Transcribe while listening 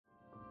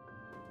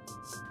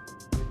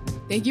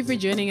Thank you for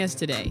joining us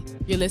today.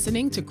 You're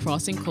listening to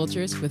Crossing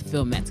Cultures with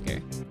Phil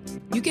Metzger.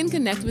 You can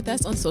connect with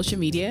us on social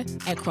media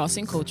at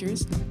Crossing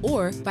Cultures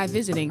or by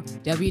visiting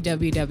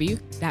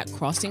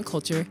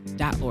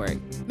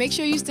www.crossingculture.org. Make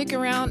sure you stick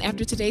around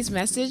after today's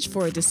message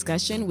for a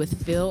discussion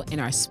with Phil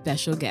and our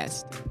special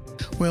guest.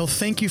 Well,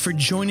 thank you for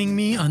joining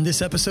me on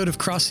this episode of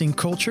Crossing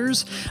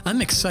Cultures.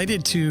 I'm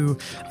excited to,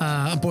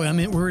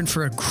 we're in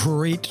for a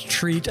great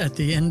treat at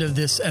the end of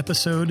this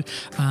episode.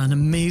 An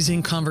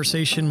amazing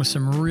conversation with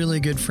some really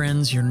good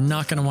friends. You're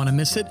not going to want to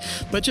miss it.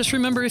 But just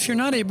remember, if you're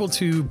not able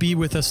to be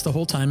with us the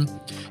whole time,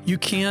 you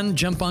can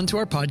jump onto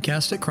our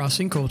podcast at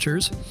Crossing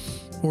Cultures.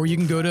 Or you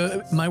can go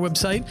to my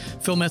website,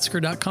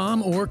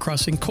 philmetzger.com or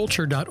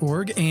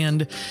crossingculture.org,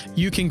 and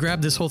you can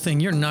grab this whole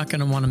thing. You're not going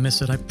to want to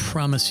miss it, I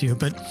promise you.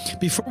 But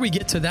before we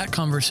get to that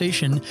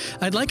conversation,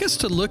 I'd like us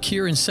to look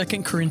here in 2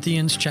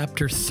 Corinthians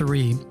chapter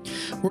 3.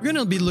 We're going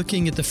to be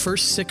looking at the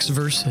first 6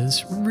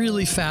 verses,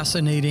 really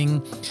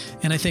fascinating,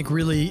 and I think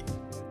really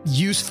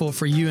useful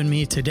for you and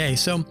me today.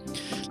 So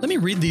let me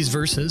read these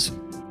verses.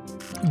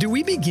 Do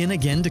we begin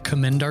again to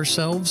commend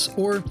ourselves,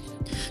 or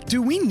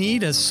do we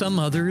need, as some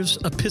others,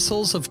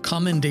 epistles of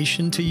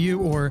commendation to you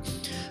or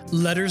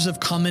letters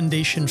of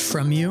commendation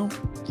from you?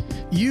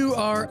 You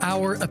are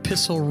our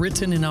epistle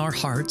written in our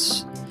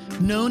hearts,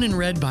 known and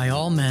read by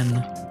all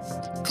men.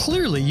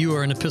 Clearly you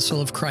are an epistle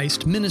of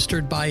Christ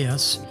ministered by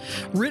us,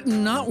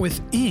 written not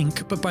with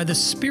ink, but by the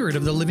Spirit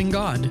of the living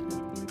God.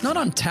 Not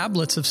on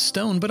tablets of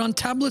stone, but on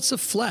tablets of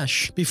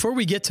flesh. Before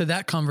we get to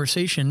that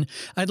conversation,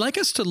 I'd like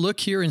us to look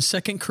here in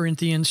 2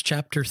 Corinthians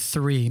chapter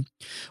 3.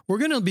 We're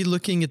going to be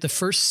looking at the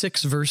first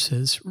 6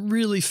 verses,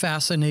 really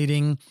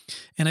fascinating,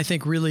 and I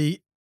think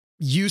really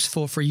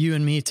useful for you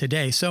and me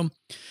today. So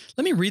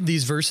let me read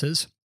these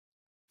verses.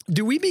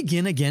 Do we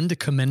begin again to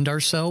commend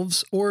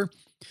ourselves, or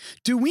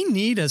do we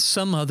need, as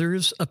some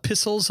others,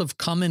 epistles of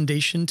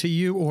commendation to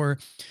you or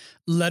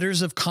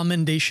letters of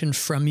commendation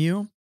from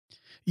you?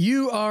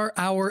 You are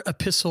our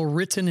epistle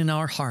written in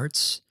our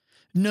hearts,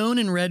 known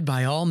and read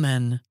by all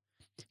men.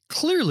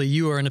 Clearly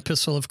you are an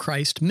epistle of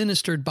Christ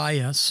ministered by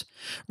us,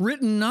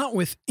 written not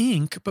with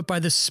ink, but by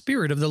the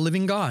Spirit of the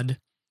living God,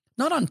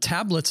 not on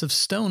tablets of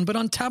stone, but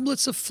on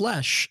tablets of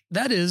flesh,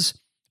 that is,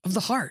 of the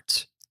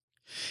heart.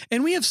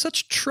 And we have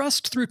such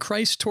trust through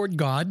Christ toward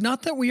God,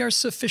 not that we are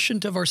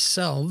sufficient of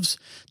ourselves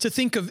to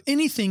think of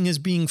anything as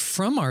being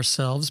from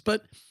ourselves,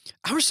 but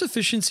our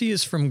sufficiency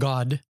is from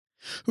God,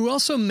 who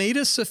also made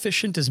us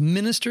sufficient as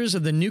ministers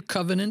of the new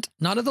covenant,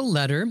 not of the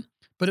letter,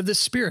 but of the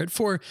Spirit.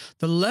 For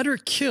the letter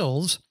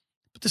kills,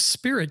 but the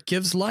Spirit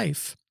gives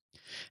life.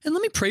 And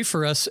let me pray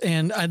for us,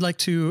 and I'd like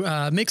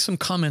to make some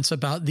comments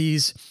about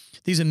these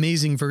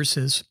amazing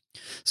verses.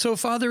 So,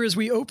 Father, as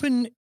we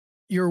open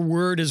your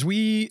word, as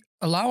we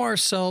allow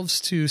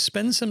ourselves to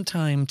spend some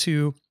time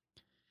to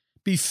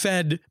be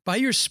fed by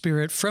your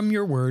Spirit from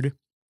your word,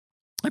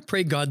 I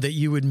pray, God, that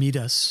you would meet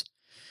us.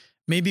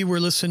 Maybe we're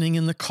listening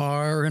in the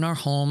car or in our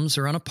homes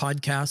or on a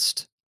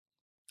podcast.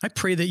 I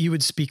pray that you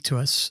would speak to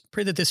us.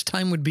 Pray that this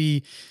time would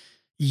be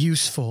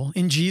useful.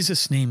 In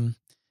Jesus' name,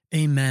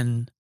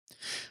 amen.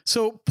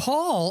 So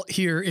Paul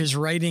here is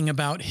writing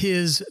about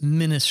his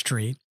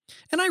ministry.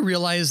 And I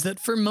realize that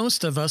for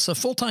most of us, a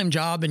full-time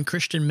job in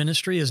Christian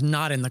ministry is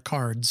not in the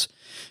cards.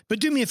 But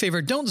do me a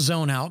favor, don't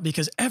zone out,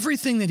 because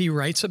everything that he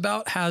writes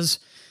about has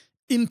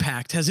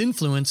impact, has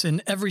influence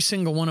in every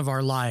single one of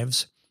our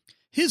lives.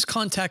 His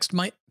context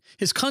might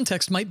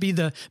be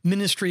the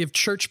ministry of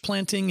church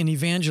planting and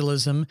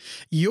evangelism.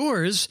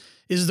 Yours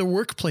is the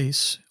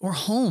workplace or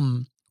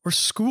home or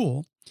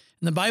school.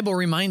 And the Bible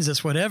reminds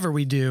us, whatever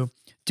we do,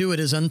 do it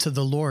as unto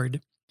the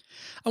Lord.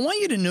 I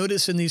want you to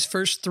notice in these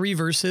first 3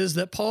 verses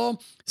that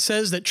Paul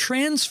says that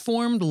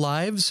transformed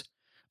lives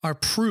are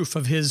proof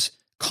of his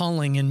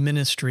calling and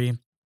ministry.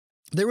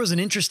 There was an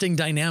interesting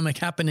dynamic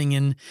happening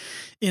in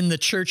the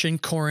church in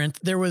Corinth.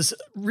 There was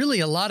really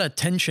a lot of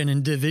tension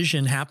and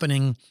division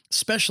happening,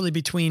 especially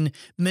between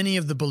many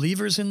of the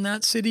believers in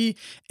that city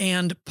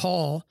and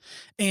Paul.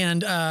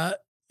 And, at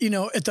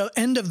the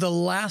end of the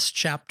last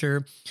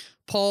chapter,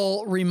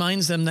 Paul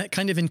reminds them that,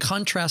 kind of in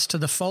contrast to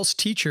the false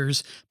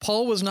teachers,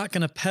 Paul was not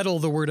going to peddle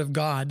the word of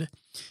God.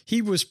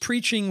 He was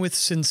preaching with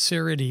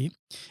sincerity.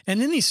 And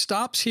then he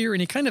stops here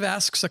and he kind of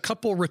asks a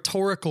couple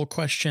rhetorical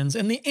questions.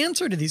 And the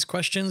answer to these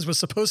questions was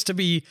supposed to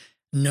be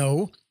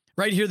no.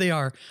 Right here they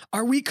are.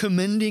 Are we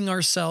commending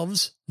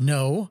ourselves?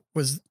 No,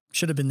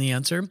 should have been the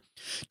answer.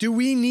 Do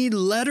we need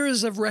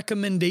letters of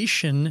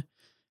recommendation?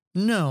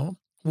 No.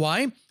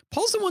 Why?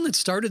 Paul's the one that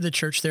started the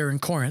church there in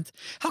Corinth.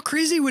 How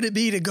crazy would it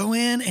be to go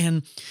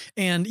in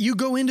and you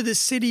go into this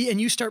city and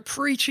you start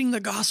preaching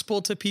the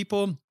gospel to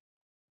people,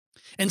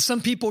 and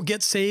some people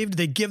get saved,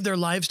 they give their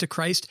lives to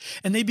Christ,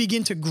 and they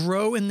begin to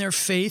grow in their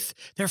faith.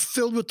 They're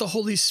filled with the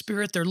Holy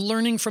Spirit. They're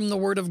learning from the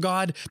Word of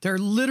God. They're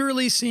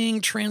literally seeing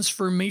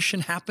transformation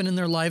happen in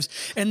their lives.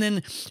 And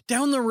then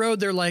down the road,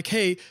 they're like,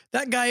 hey,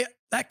 that guy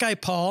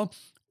Paul,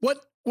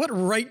 what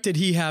right did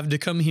he have to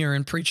come here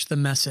and preach the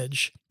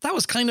message? That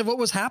was kind of what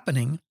was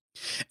happening.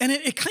 And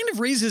it kind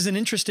of raises an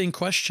interesting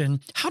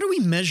question. How do we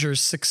measure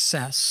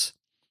success?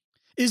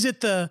 Is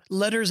it the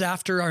letters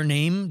after our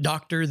name,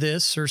 doctor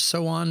this or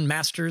so on,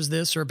 master's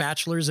this or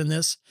bachelor's in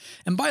this?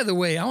 And by the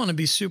way, I want to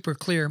be super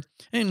clear.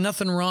 Ain't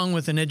nothing wrong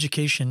with an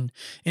education.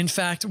 In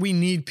fact, we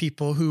need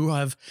people who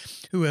have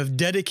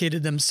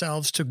dedicated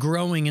themselves to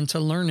growing and to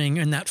learning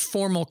in that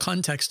formal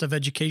context of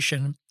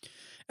education.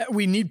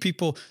 We need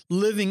people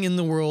living in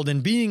the world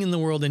and being in the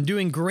world and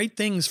doing great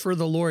things for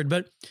the Lord.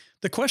 But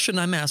the question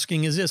I'm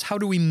asking is this: how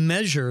do we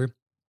measure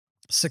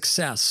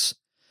success?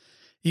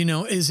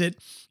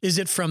 Is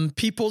it from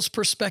people's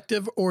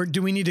perspective, or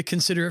do we need to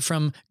consider it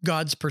from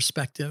God's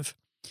perspective?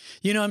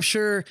 I'm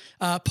sure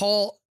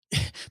Paul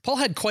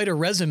had quite a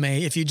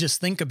resume if you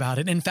just think about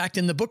it. In fact,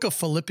 in the book of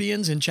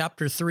Philippians in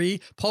chapter 3,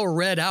 Paul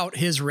read out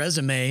his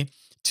resume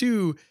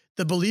to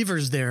the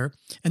believers there.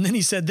 And then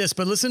he said this,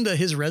 but listen to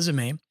his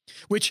resume,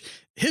 which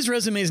his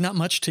resume is not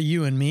much to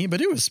you and me,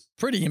 but it was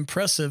pretty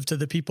impressive to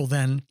the people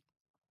then.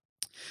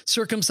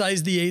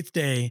 Circumcised the 8th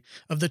day,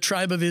 of the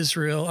tribe of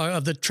Israel,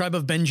 of the tribe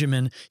of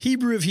Benjamin,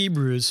 Hebrew of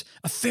Hebrews,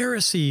 a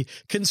Pharisee.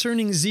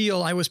 Concerning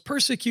zeal, I was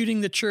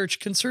persecuting the church.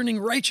 Concerning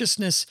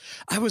righteousness,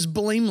 I was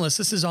blameless.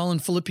 This is all in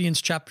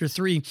Philippians chapter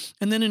 3.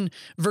 And then in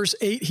verse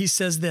 8, he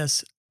says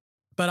this: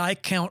 but I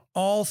count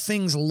all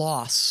things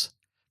loss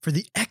for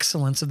the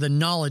excellence of the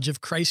knowledge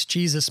of Christ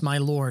Jesus my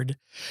Lord,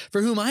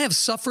 for whom I have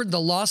suffered the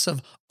loss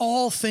of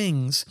all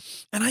things,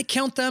 and I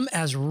count them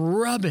as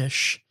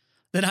rubbish,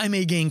 that I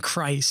may gain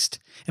Christ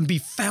and be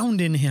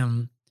found in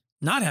him,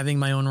 not having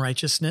my own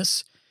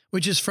righteousness,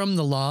 which is from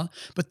the law,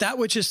 but that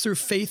which is through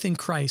faith in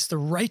Christ, the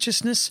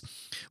righteousness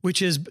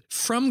which is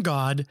from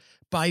God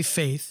by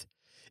faith.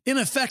 In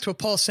effect, what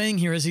Paul's saying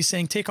here is he's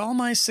saying, take all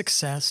my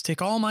success,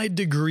 take all my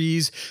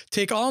degrees,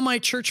 take all my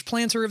Church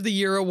Planter of the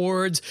Year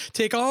awards,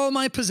 take all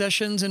my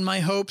possessions and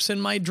my hopes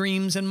and my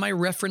dreams and my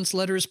reference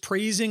letters,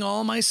 praising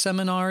all my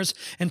seminars,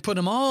 and put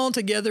them all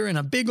together in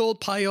a big old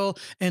pile,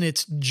 and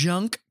it's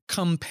junk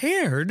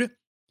compared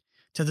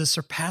to the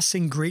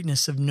surpassing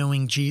greatness of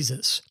knowing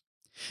Jesus.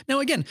 Now,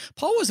 again,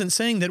 Paul wasn't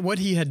saying that what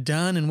he had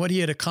done and what he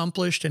had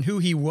accomplished and who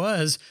he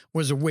was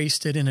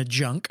wasted in a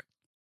junk.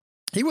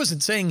 He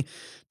wasn't saying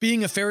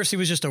being a Pharisee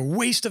was just a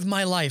waste of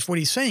my life. What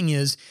he's saying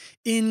is,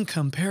 in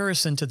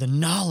comparison to the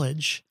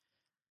knowledge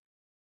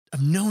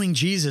of knowing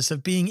Jesus,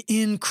 of being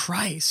in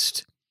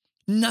Christ,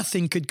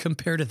 nothing could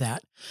compare to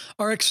that.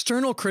 Our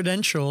external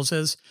credentials,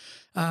 as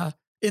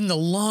in the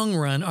long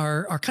run,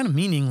 are kind of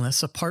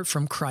meaningless apart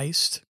from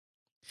Christ.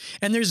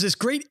 And there's this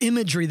great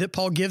imagery that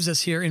Paul gives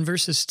us here in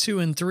verses 2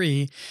 and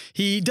 3.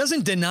 He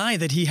doesn't deny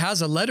that he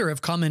has a letter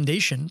of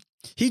commendation.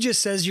 He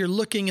just says you're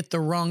looking at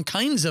the wrong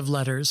kinds of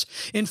letters.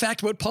 In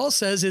fact, what Paul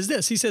says is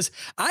this. He says,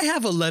 I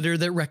have a letter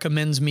that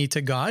recommends me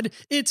to God.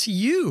 It's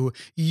you.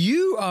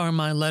 You are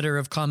my letter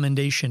of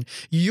commendation.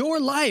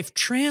 Your life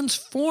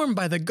transformed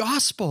by the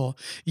gospel.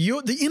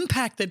 The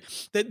impact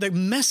that the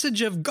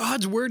message of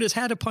God's word has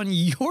had upon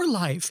your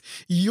life,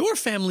 your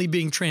family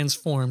being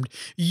transformed,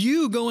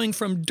 you going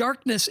from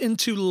darkness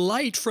into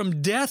light,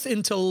 from death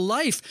into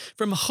life,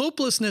 from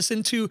hopelessness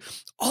into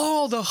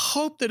all the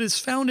hope that is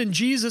found in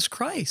Jesus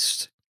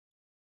Christ.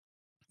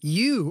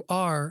 You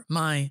are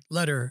my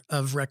letter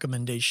of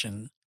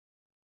recommendation.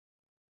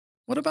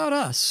 What about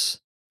us?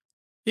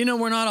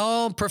 We're not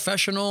all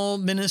professional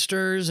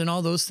ministers and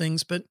all those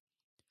things, but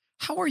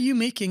how are you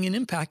making an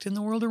impact in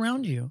the world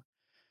around you?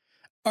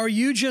 Are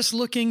you just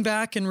looking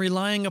back and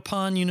relying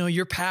upon,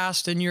 your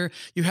past and you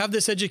have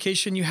this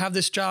education, you have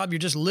this job, you're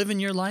just living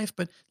your life?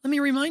 But let me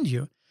remind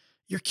you,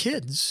 your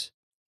kids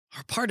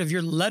are part of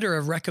your letter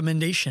of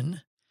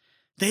recommendation.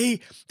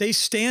 They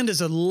stand as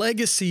a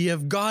legacy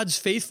of God's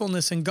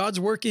faithfulness and God's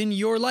work in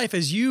your life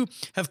as you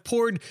have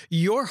poured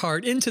your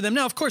heart into them.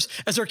 Now, of course,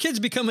 as our kids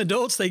become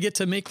adults, they get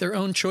to make their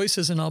own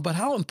choices and all, but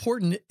how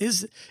important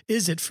is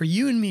it for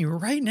you and me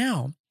right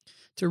now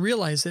to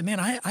realize that, man,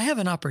 I have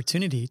an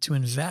opportunity to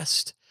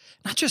invest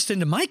not just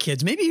into my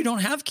kids. Maybe you don't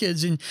have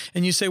kids and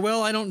you say,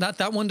 well,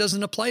 that one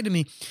doesn't apply to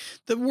me.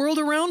 The world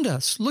around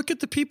us, look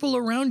at the people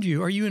around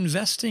you. Are you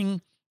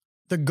investing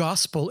the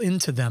gospel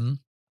into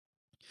them?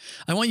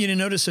 I want you to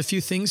notice a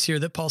few things here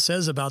that Paul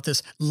says about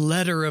this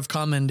letter of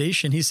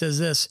commendation. He says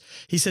this.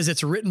 He says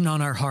it's written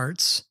on our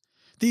hearts.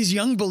 These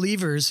young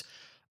believers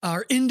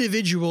are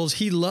individuals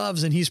he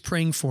loves and he's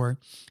praying for.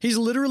 He's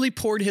literally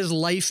poured his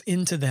life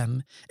into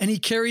them, and he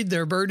carried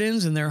their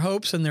burdens and their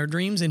hopes and their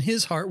dreams in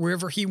his heart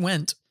wherever he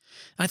went.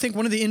 I think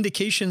one of the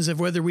indications of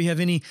whether we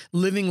have any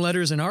living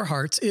letters in our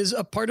hearts is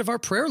a part of our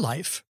prayer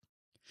life.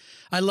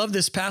 I love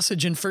this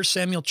passage in 1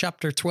 Samuel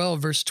chapter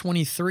 12, verse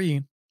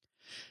 23.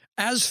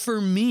 As for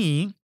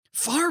me,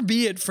 far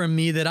be it from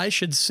me that I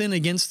should sin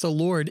against the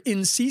Lord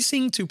in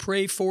ceasing to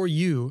pray for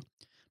you,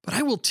 but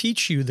I will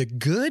teach you the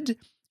good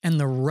and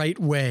the right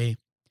way.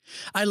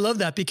 I love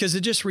that because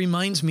it just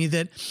reminds me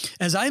that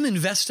as I'm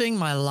investing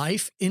my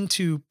life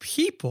into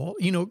people,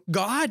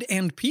 God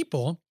and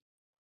people,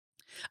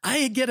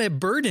 I get a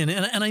burden,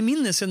 and I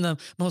mean this in the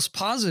most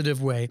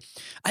positive way.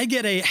 I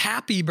get a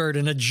happy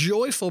burden, a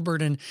joyful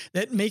burden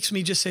that makes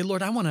me just say,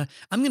 Lord, I'm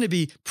going to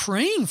be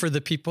praying for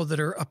the people that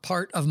are a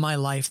part of my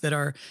life, that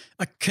are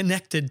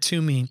connected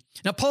to me.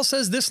 Now, Paul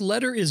says this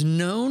letter is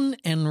known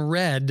and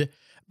read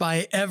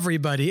by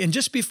everybody. And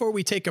just before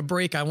we take a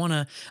break, I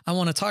want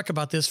to talk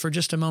about this for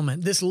just a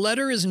moment. This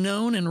letter is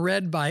known and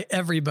read by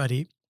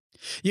everybody.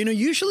 You know,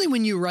 usually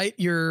when you write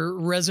your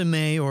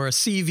resume or a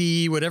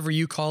CV, whatever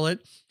you call it,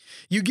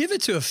 you give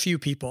it to a few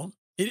people.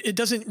 It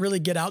doesn't really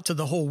get out to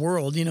the whole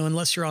world, you know,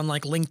 unless you're on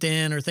like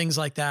LinkedIn or things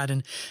like that.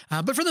 And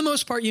but for the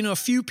most part, you know, a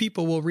few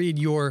people will read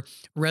your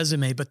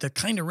resume. But the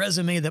kind of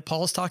resume that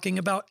Paul's talking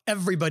about,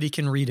 everybody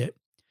can read it.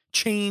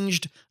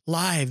 Changed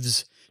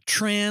lives,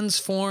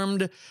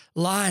 transformed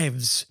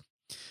lives.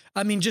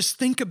 I mean, just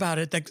think about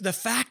it. The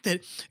fact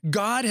that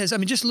God has, I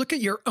mean, just look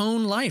at your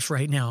own life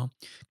right now.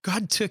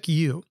 God took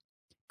you,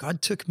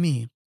 God took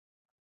me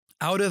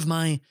out of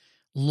my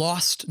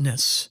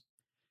lostness.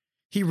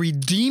 He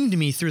redeemed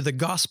me through the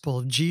gospel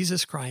of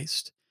Jesus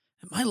Christ.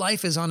 And my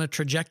life is on a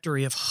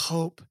trajectory of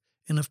hope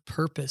and of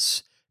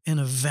purpose and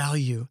of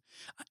value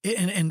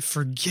and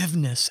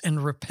forgiveness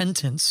and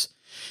repentance.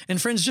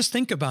 And friends, just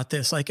think about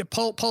this. Like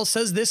Paul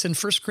says this in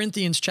 1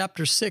 Corinthians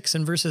chapter 6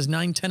 and verses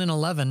 9, 10, and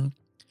 11.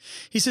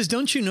 He says,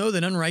 don't you know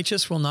that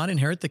unrighteous will not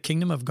inherit the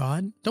kingdom of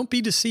God? Don't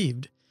be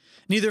deceived.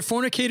 Neither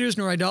fornicators,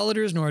 nor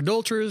idolaters, nor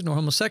adulterers, nor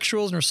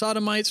homosexuals, nor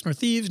sodomites, nor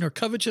thieves, nor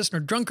covetous, nor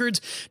drunkards,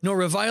 nor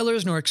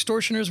revilers, nor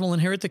extortioners will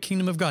inherit the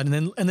kingdom of God.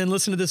 And then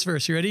listen to this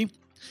verse. You ready?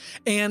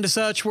 And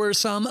such were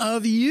some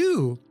of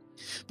you.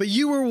 But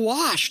you were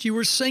washed, you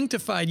were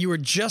sanctified, you were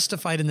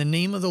justified in the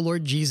name of the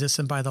Lord Jesus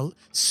and by the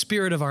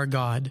Spirit of our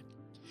God.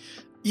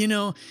 You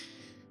know,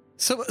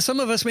 so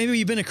some of us, maybe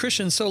we've been a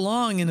Christian so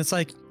long and it's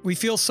like we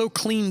feel so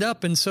cleaned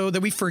up and so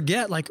that we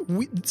forget, like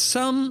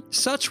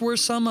such were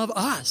some of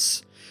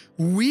us.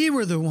 We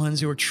were the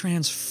ones who were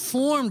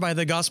transformed by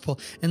the gospel.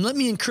 And let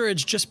me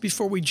encourage, just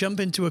before we jump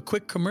into a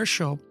quick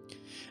commercial,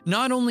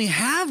 not only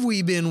have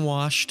we been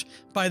washed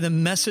by the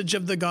message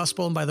of the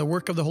gospel and by the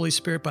work of the Holy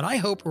Spirit, but I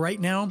hope right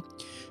now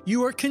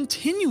you are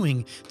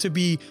continuing to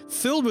be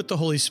filled with the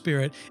Holy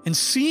Spirit and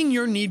seeing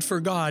your need for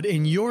God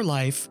in your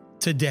life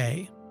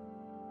today.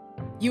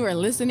 You are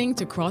listening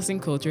to Crossing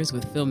Cultures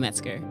with Phil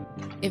Metzger.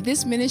 If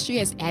this ministry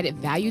has added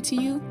value to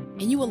you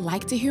and you would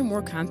like to hear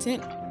more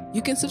content,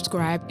 you can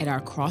subscribe at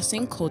our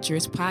Crossing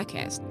Cultures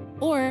podcast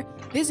or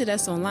visit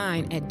us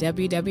online at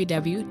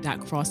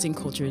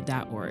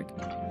www.crossingculture.org.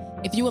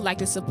 If you would like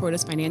to support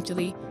us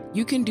financially,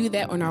 you can do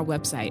that on our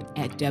website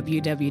at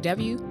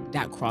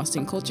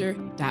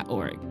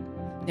www.crossingculture.org.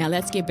 Now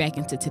let's get back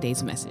into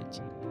today's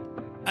message.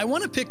 I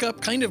want to pick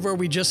up kind of where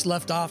we just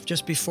left off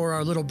just before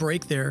our little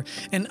break there.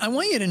 And I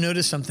want you to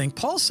notice something.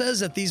 Paul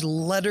says that these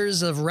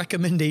letters of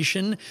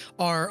recommendation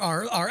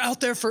are out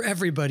there for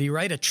everybody,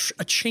 right? A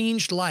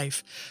changed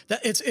life.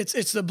 That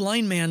it's the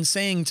blind man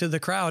saying to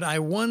the crowd, I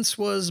once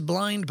was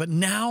blind, but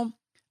now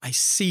I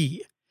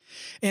see.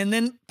 And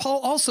then Paul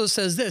also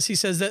says this. He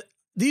says that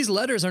these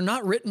letters are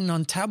not written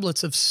on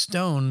tablets of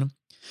stone,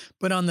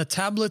 but on the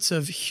tablets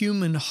of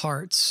human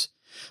hearts.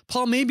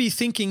 Paul may be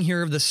thinking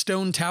here of the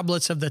stone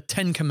tablets of the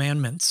 10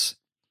 Commandments,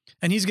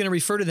 and he's going to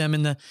refer to them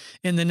in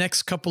the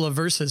next couple of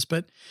verses.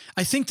 But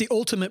I think the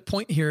ultimate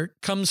point here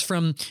comes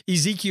from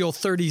Ezekiel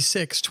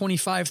 36,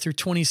 25 through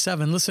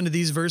 27. Listen to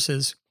these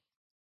verses.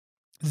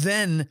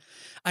 Then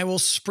I will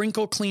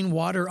sprinkle clean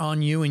water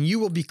on you, and you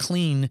will be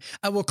clean.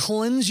 I will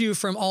cleanse you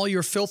from all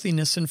your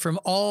filthiness and from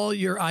all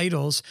your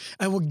idols.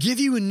 I will give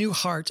you a new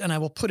heart, and I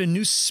will put a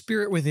new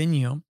spirit within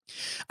you.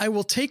 I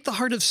will take the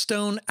heart of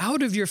stone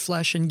out of your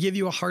flesh and give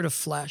you a heart of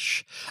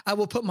flesh. I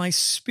will put my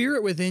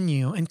spirit within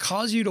you and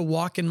cause you to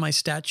walk in my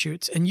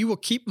statutes, and you will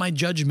keep my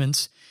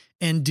judgments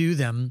and do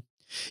them.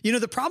 You know,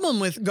 the problem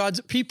with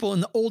God's people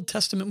in the Old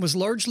Testament was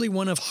largely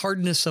one of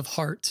hardness of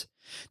heart.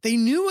 They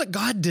knew what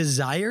God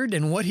desired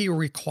and what he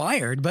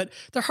required, but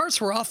their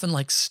hearts were often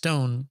like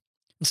stone.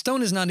 And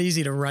stone is not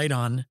easy to write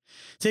on.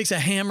 It takes a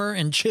hammer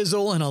and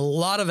chisel and a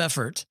lot of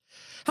effort.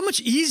 How much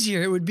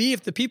easier it would be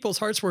if the people's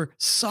hearts were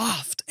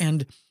soft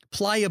and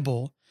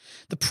pliable.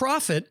 The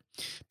prophet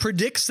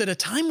predicts that a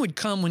time would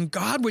come when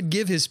God would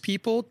give his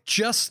people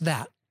just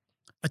that,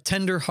 a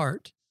tender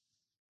heart.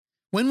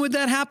 When would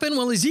that happen?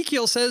 Well,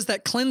 Ezekiel says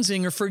that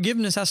cleansing or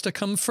forgiveness has to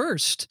come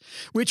first,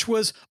 which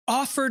was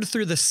offered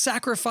through the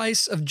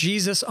sacrifice of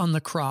Jesus on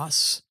the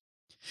cross.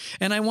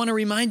 And I want to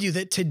remind you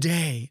that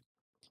today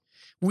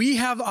we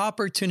have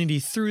opportunity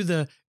through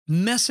the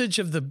message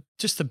of the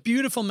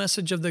beautiful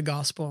message of the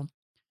gospel.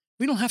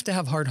 We don't have to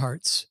have hard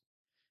hearts.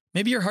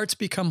 Maybe your heart's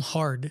become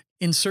hard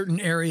in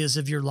certain areas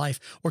of your life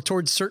or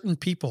towards certain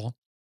people.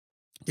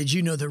 Did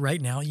you know that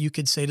right now you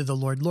could say to the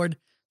Lord, Lord,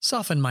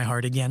 soften my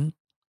heart again.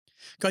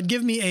 God,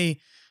 give me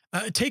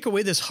take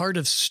away this heart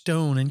of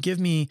stone and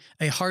give me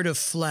a heart of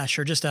flesh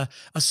or just a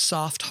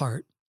soft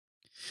heart.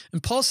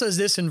 And Paul says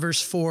this in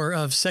verse 4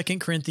 of 2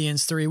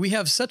 Corinthians 3, we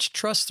have such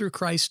trust through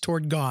Christ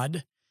toward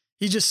God.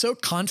 He's just so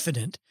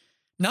confident,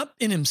 not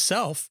in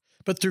himself,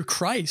 but through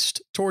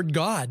Christ toward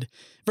God.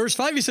 Verse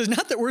 5, he says,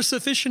 not that we're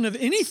sufficient of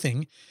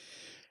anything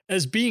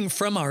as being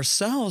from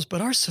ourselves,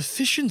 but our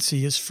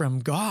sufficiency is from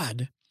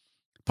God.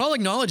 Paul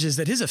acknowledges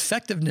that his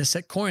effectiveness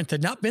at Corinth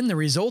had not been the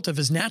result of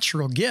his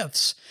natural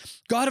gifts.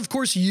 God, of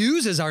course,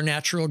 uses our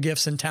natural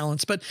gifts and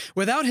talents, but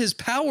without his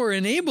power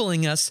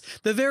enabling us,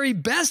 the very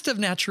best of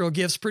natural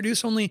gifts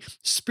produce only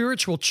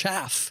spiritual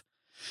chaff.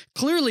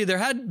 Clearly, there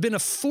had been a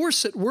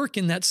force at work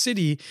in that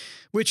city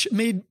which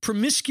made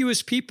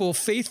promiscuous people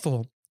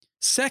faithful.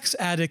 Sex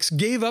addicts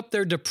gave up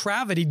their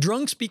depravity.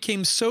 Drunks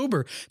became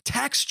sober.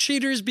 Tax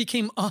cheaters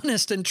became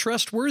honest and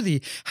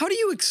trustworthy. How do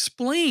you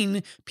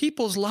explain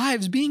people's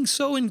lives being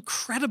so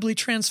incredibly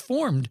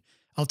transformed?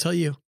 I'll tell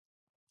you,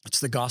 it's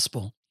the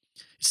gospel.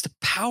 It's the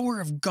power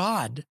of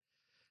God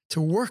to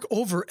work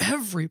over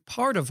every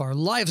part of our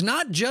lives,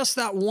 not just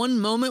that one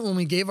moment when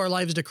we gave our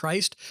lives to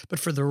Christ, but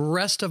for the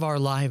rest of our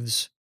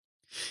lives.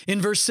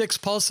 In verse 6,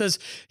 Paul says,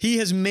 he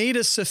has made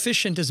us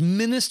sufficient as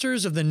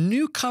ministers of the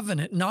new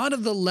covenant, not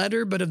of the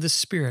letter, but of the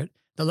Spirit.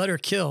 The letter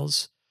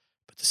kills,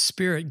 but the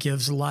Spirit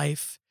gives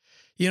life.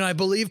 I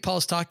believe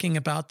Paul's talking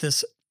about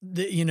this,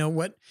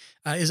 what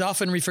is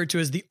often referred to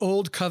as the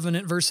old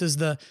covenant versus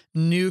the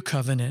new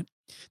covenant.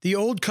 The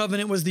old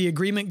covenant was the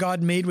agreement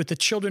God made with the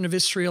children of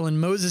Israel in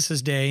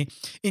Moses' day,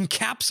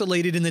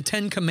 encapsulated in the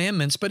 10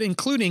 Commandments, but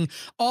including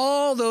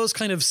all those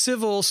kind of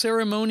civil,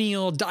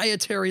 ceremonial,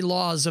 dietary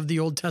laws of the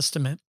Old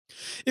Testament.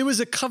 It was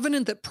a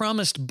covenant that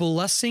promised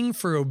blessing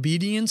for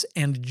obedience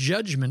and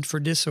judgment for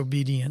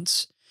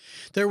disobedience.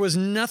 There was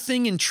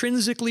nothing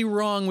intrinsically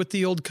wrong with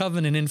the Old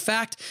Covenant. In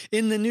fact,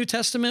 in the New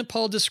Testament,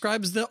 Paul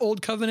describes the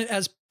Old Covenant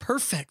as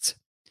perfect.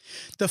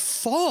 The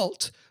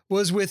fault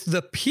was with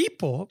the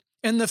people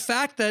and the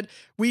fact that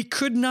we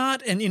could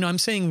not, and I'm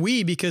saying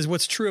we because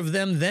what's true of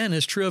them then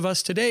is true of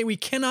us today. We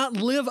cannot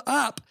live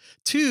up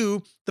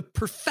to the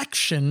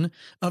perfection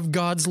of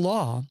God's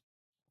law.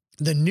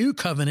 The new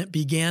covenant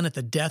began at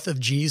the death of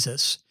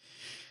Jesus.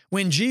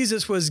 When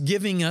Jesus was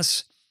giving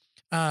us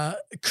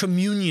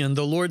communion,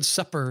 the Lord's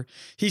Supper,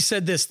 he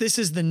said this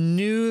is the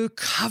new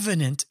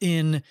covenant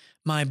in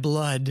my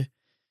blood.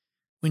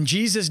 When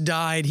Jesus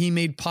died, he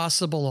made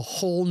possible a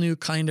whole new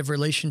kind of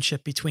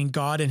relationship between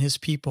God and his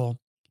people.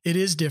 It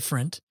is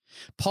different.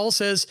 Paul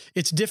says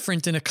it's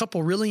different in a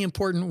couple really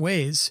important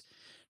ways.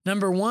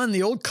 Number one,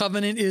 the old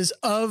covenant is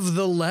of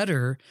the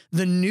letter.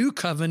 The new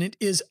covenant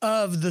is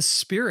of the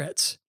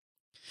Spirit.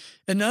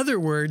 In other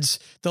words,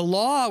 the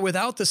law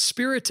without the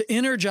Spirit to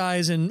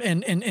energize and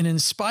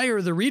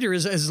inspire the reader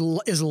is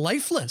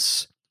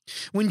lifeless.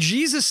 When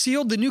Jesus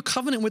sealed the new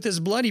covenant with his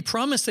blood, he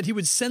promised that he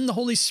would send the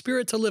Holy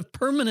Spirit to live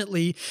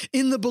permanently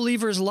in the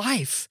believer's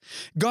life.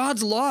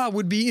 God's law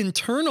would be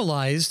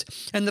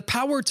internalized, and the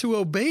power to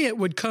obey it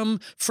would come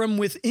from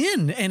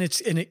within, and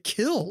it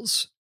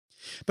kills.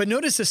 But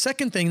notice the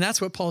second thing, that's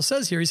what Paul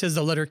says here. He says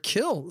the letter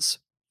kills,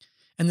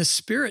 and the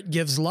Spirit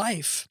gives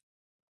life.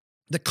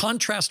 The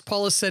contrast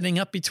Paul is setting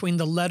up between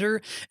the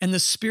letter and the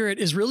Spirit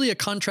is really a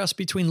contrast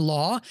between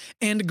law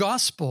and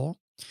gospel.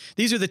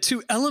 These are the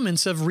two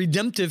elements of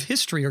redemptive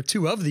history, or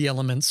two of the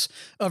elements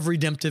of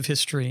redemptive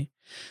history.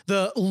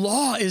 The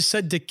law is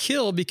said to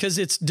kill because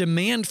its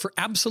demand for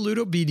absolute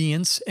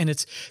obedience and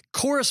its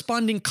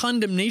corresponding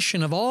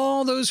condemnation of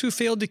all those who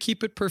failed to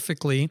keep it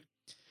perfectly.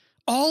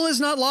 All is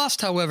not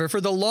lost, however,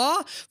 for the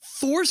law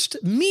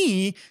forced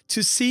me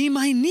to see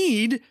my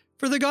need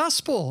for the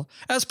gospel.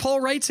 As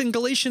Paul writes in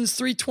Galatians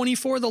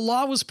 3:24, the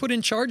law was put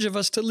in charge of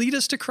us to lead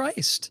us to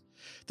Christ.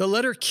 The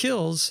letter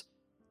kills,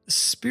 the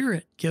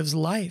Spirit gives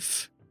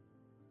life.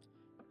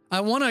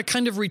 I want to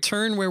kind of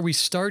return where we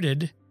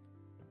started.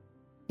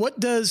 What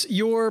does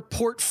your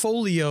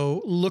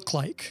portfolio look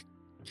like?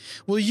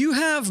 Will you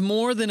have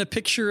more than a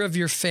picture of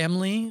your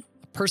family,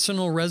 a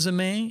personal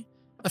resume,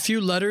 a few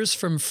letters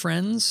from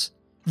friends,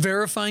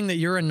 verifying that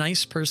you're a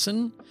nice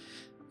person?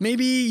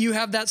 Maybe you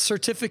have that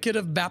certificate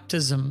of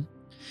baptism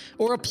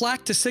or a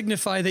plaque to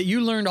signify that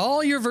you learned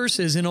all your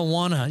verses in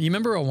Awana. You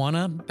remember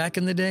Awana back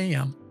in the day?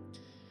 Yeah.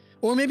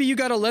 Or maybe you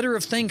got a letter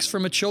of thanks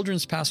from a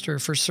children's pastor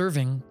for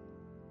serving.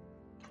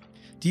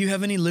 Do you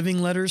have any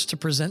living letters to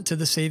present to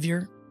the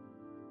Savior?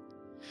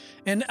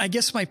 And I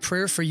guess my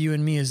prayer for you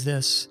and me is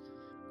this: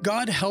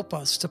 God, help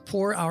us to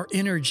pour our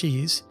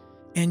energies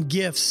and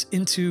gifts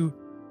into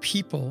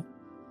people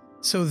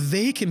so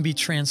they can be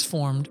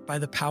transformed by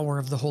the power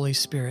of the Holy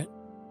Spirit.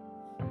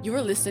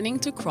 You're listening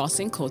to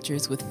Crossing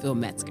Cultures with Phil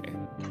Metzger.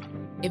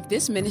 If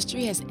this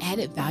ministry has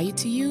added value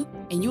to you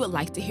and you would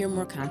like to hear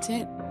more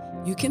content,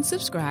 you can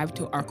subscribe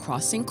to our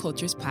Crossing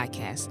Cultures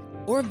podcast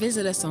or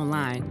visit us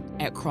online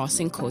at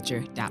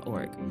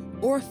crossingculture.org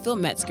or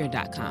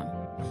philmetzger.com.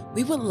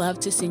 We would love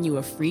to send you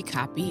a free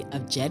copy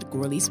of Jed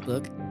Gorley's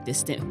book,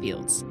 Distant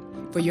Fields,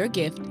 for your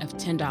gift of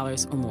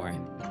 $10 or more.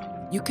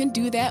 You can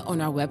do that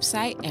on our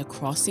website at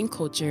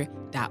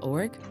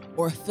crossingculture.org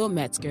or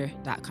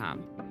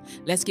philmetzger.com.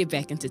 Let's get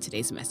back into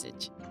today's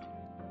message.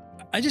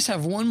 I just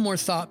have one more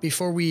thought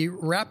before we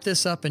wrap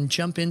this up and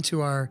jump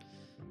into our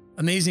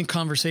amazing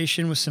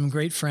conversation with some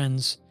great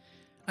friends.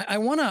 I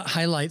want to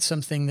highlight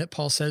something that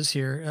Paul says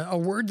here, a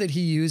word that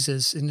he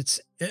uses,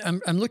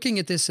 and I'm looking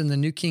at this in the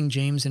New King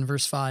James in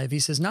verse 5. He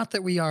says, not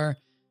that we are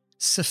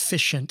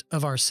sufficient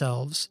of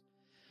ourselves.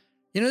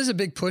 There's a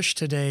big push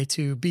today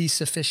to be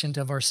sufficient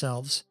of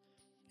ourselves.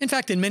 In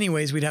fact, in many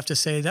ways, we'd have to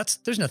say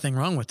there's nothing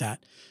wrong with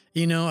that.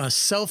 A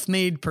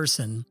self-made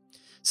person,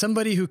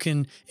 somebody who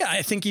can,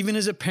 I think even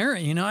as a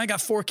parent, I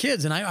got 4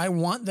 kids and I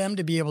want them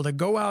to be able to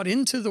go out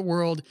into the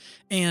world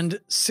and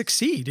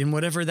succeed in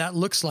whatever that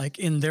looks like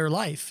in their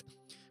life.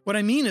 What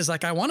I mean is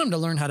I want them to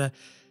learn how to,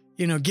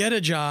 get a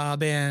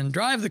job and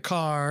drive the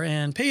car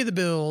and pay the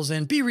bills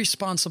and be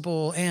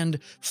responsible and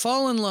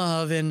fall in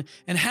love and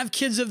have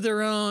kids of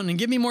their own and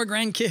give me more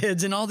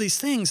grandkids and all these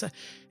things.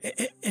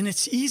 And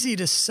it's easy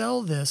to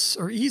sell this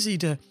or easy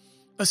to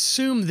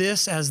assume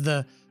this as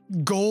the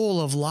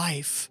goal of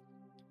life.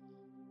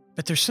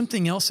 But there's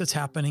something else that's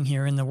happening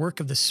here in the work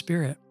of the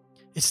Spirit.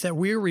 It's that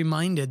we're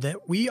reminded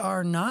that we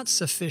are not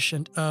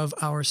sufficient of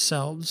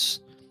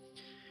ourselves.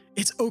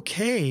 It's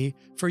okay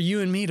for you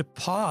and me to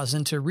pause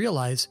and to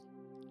realize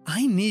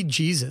I need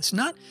Jesus,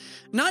 not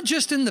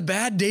just in the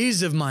bad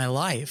days of my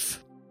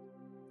life,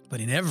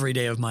 but in every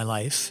day of my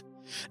life.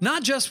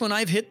 Not just when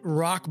I've hit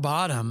rock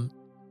bottom,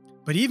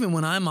 but even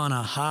when I'm on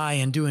a high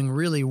and doing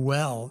really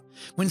well,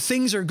 when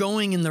things are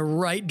going in the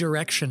right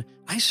direction,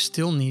 I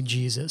still need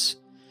Jesus.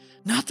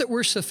 Not that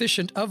we're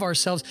sufficient of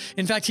ourselves.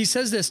 In fact, he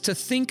says this, to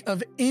think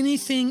of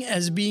anything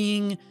as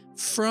being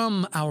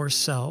from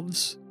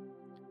ourselves.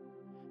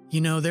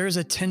 There's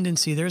a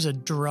tendency, there's a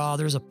draw,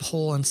 there's a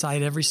pull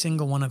inside every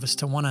single one of us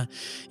to want to,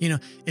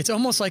 it's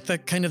almost like the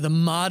kind of the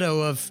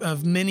motto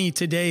of many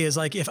today is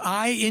if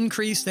I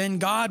increase, then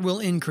God will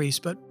increase.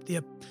 But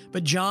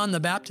John the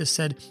Baptist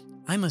said,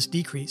 I must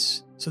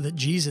decrease so that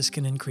Jesus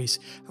can increase.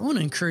 I want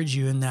to encourage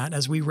you in that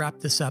as we wrap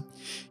this up.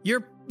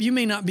 You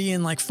may not be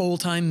in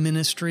full-time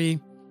ministry.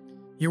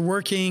 You're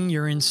working,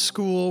 you're in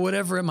school,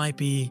 whatever it might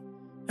be.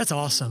 That's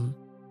awesome.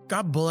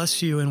 God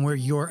bless you and where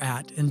you're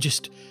at. And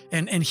just,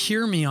 and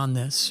hear me on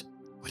this.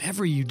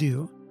 Whatever you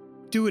do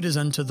it as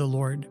unto the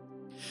Lord.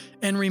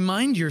 And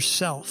remind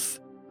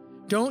yourself.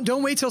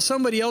 Don't wait till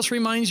somebody else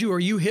reminds you or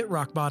you hit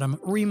rock bottom.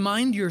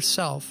 Remind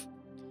yourself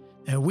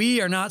that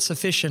we are not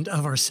sufficient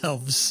of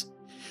ourselves.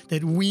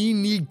 That we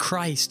need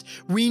Christ.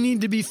 We need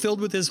to be filled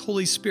with His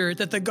Holy Spirit,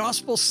 that the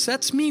gospel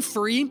sets me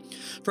free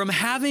from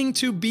having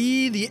to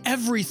be the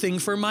everything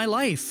for my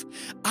life.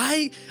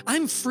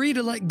 I'm free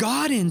to let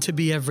God in to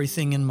be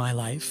everything in my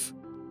life.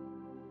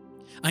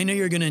 I know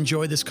you're going to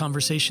enjoy this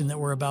conversation that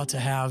we're about to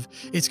have.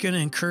 It's going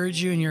to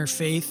encourage you in your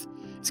faith.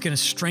 It's going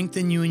to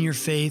strengthen you in your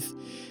faith.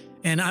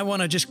 And I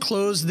want to just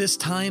close this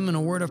time in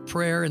a word of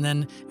prayer, and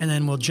then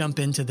we'll jump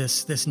into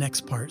this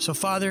next part. So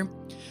Father,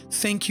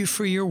 thank you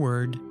for your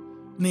word.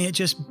 May it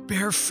just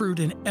bear fruit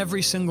in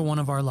every single one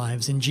of our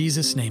lives. In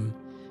Jesus' name,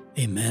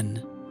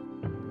 amen.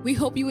 We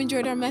hope you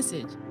enjoyed our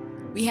message.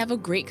 We have a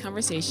great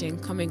conversation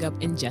coming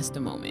up in just a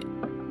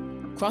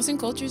moment. Crossing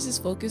Cultures is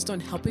focused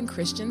on helping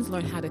Christians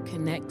learn how to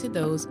connect to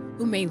those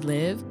who may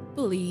live,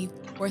 believe,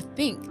 or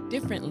think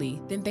differently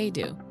than they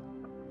do.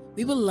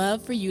 We would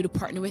love for you to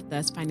partner with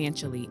us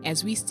financially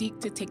as we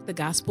seek to take the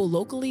gospel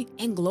locally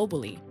and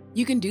globally.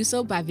 You can do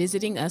so by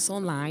visiting us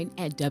online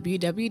at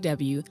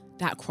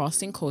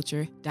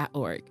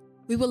www.crossingculture.org.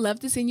 We would love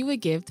to send you a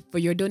gift for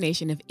your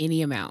donation of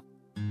any amount.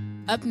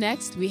 Up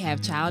next, we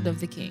have Child of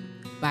the King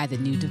by The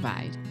New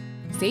Divide.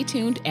 Stay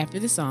tuned after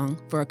the song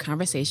for a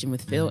conversation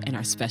with Phil and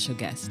our special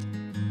guest.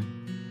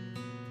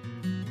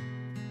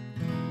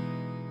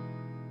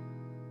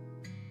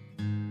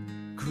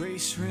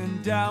 Grace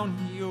ran down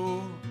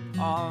your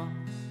arms,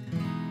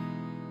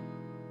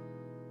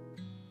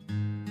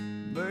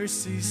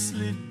 mercy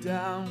slid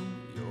down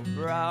your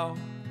brow.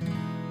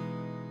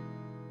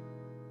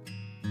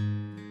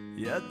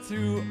 Yet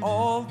through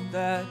all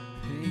that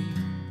pain,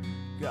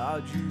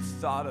 God, you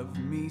thought of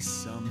me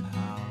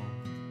somehow.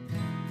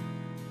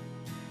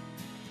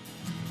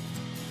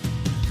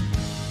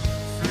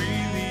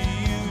 Freely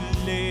you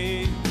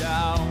laid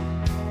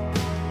down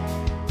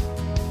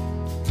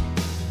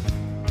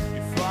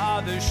your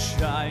Father's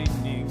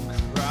shining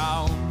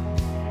crown.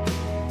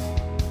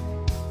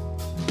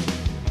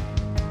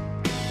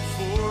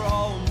 For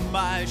all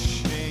my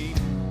shame,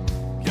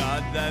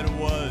 God, that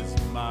was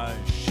my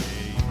shame.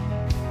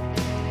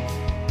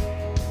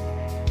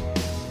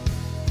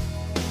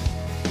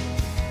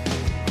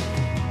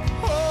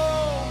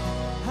 Oh,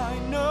 I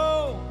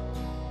know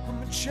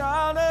I'm a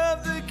child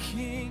of the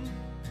King.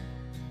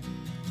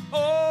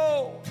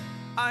 Oh,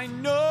 I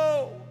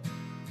know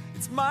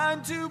it's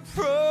mine to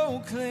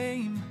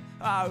proclaim.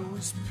 I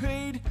was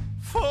paid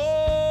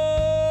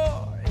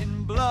for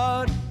in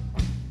blood.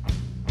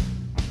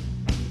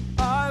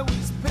 I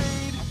was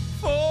paid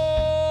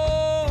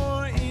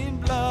for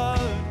in blood.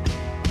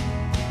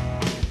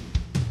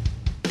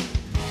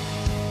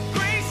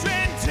 Grace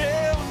ran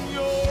down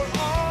your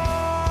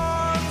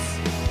arms,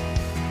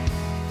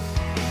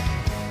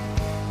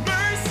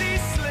 mercy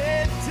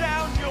slid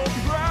down your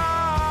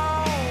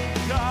brow,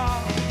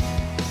 God.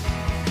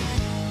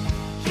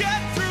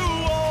 Yet through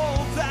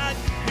all that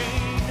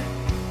pain,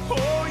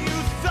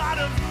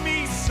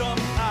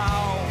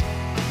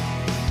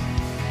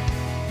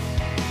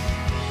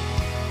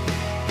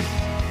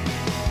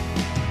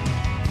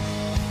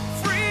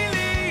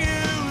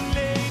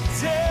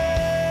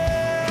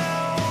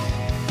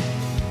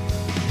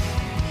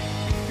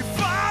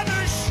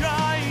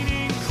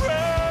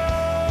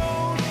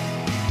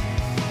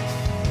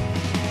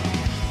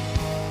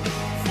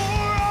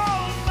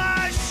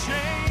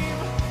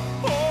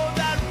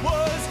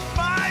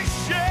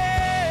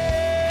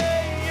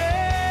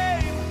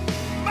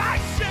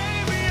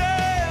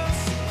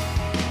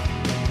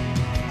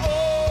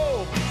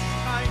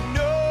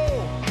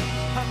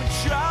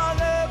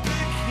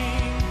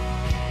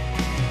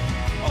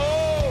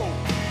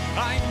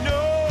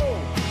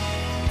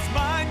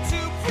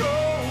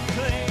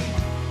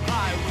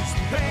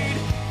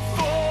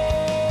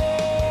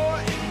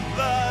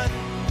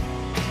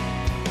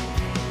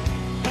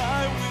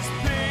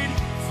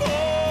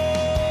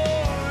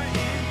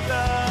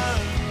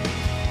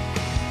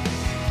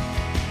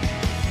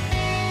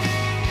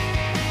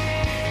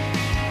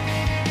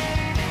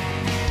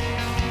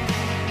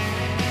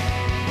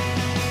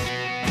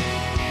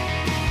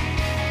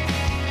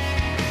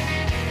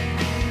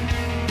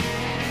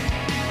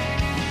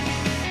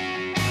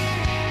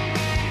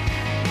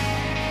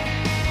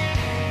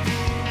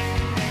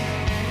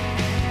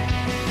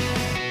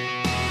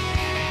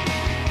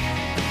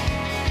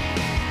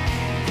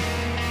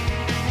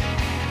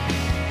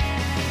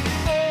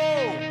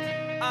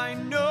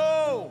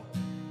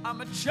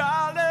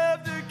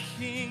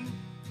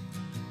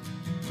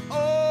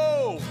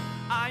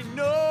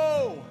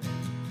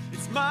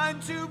 mine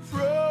to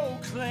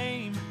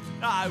proclaim.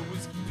 I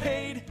was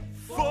paid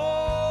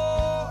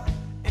for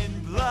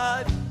in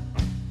blood.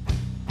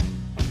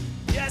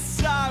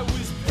 Yes, I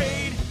was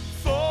paid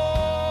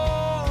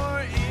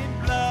for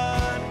in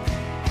blood.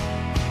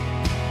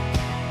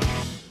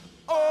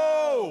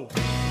 Oh,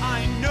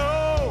 I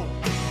know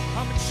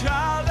I'm a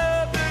child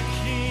of the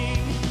King.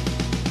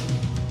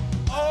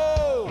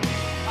 Oh,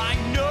 I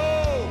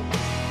know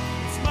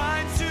it's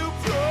mine to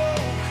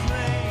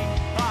proclaim.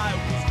 I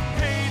was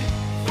paid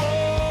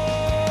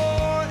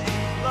for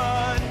in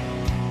blood.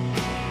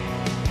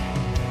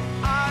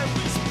 I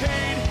was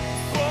paid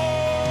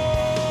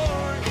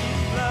for in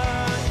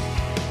blood.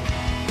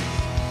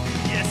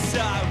 Yes,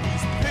 I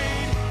was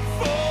paid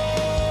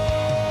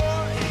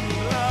for in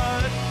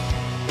blood.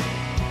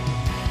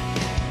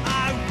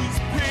 I was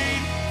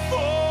paid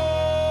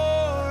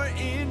for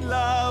in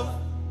love.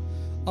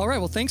 All right.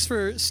 Well, thanks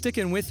for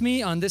sticking with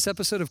me on this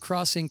episode of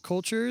Crossing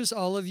Cultures.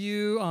 All of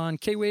you on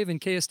K-Wave and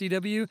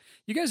KSDW,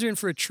 you guys are in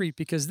for a treat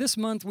because this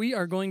month we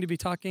are going to be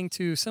talking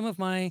to some of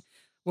my,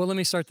 well, let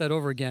me start that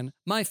over again.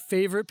 My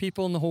favorite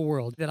people in the whole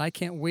world that I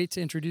can't wait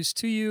to introduce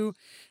to you,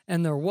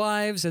 and their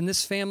wives and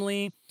this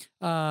family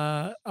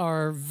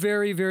are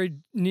very, very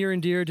near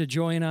and dear to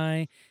Joy and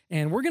I.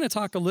 And we're going to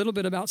talk a little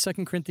bit about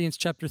 2 Corinthians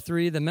chapter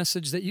 3, the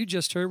message that you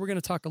just heard. We're going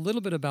to talk a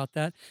little bit about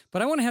that.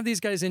 But I want to have these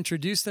guys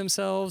introduce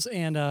themselves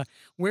and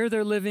where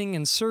they're living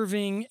and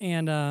serving.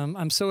 And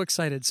I'm so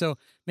excited. So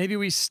maybe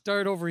we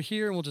start over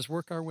here and we'll just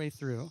work our way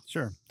through.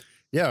 Sure.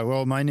 Yeah.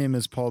 Well, my name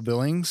is Paul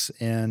Billings,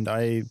 and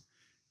I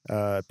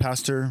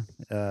pastor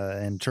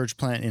and church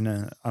plant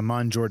in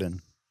Amman,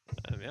 Jordan.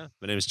 Yeah,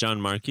 my name is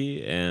John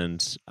Markey,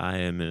 and I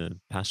am a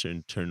pastor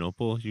in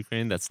Ternopil,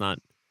 Ukraine. That's not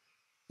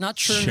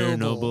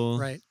Chernobyl,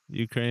 right?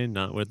 Ukraine,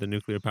 not where the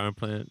nuclear power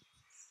plant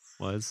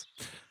was,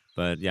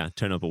 but yeah,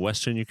 Ternopil,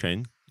 Western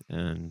Ukraine,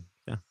 and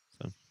yeah.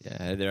 So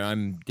Hi there.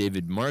 I'm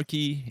David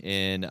Markey,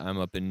 and I'm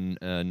up in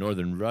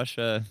northern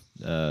Russia,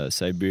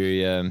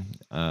 Siberia,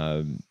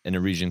 in a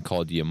region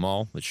called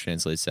Yamal, which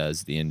translates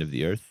as the end of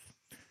the earth.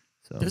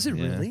 So, Does it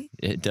really?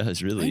 It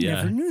does really, I yeah.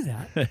 never knew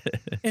that.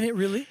 And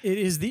it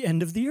is the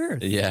end of the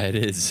earth. Yeah, it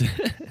is.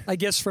 I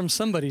guess from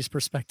somebody's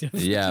perspective.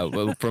 Yeah,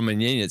 well, from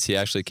Anianitz, he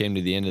actually came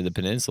to the end of the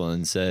peninsula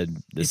and said,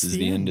 this is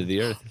the end of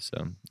the earth.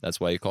 So that's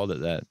why he called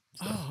it that.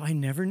 So. Oh, I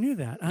never knew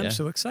that. I'm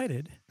so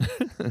excited.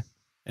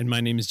 And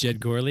my name is Jed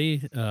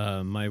Gorley.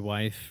 My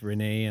wife,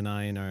 Renee, and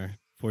I and our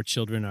 4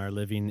 children are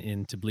living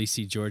in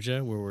Tbilisi,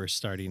 Georgia, where we're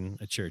starting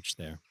a church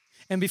there.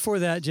 And before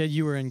that, Jed,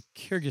 you were in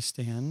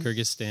Kyrgyzstan.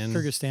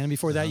 Kyrgyzstan.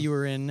 Before that, you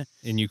were in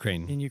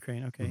Ukraine. In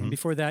Ukraine, okay. And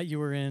before that, you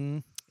were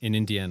in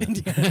Indiana.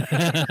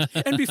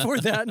 And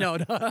before that, no,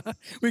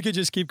 we could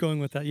just keep going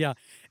with that. Yeah.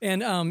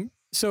 And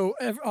so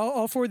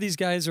all 4 of these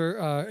guys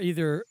are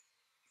either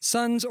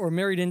sons or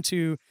married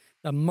into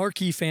the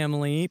Markey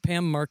family.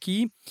 Pam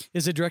Markey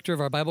is the director of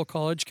our Bible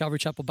college, Calvary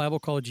Chapel Bible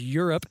College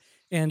Europe.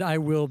 And I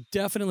will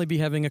definitely be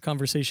having a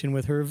conversation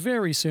with her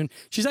very soon.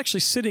 She's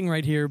actually sitting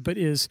right here, but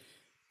is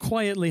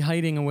quietly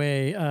hiding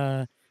away,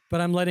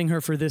 but I'm letting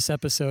her for this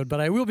episode. But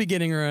I will be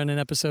getting her on an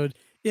episode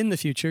in the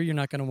future. You're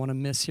not going to want to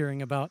miss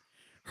hearing about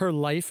her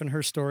life and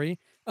her story.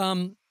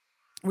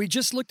 We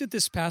just looked at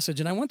this passage,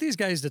 and I want these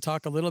guys to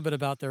talk a little bit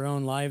about their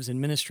own lives and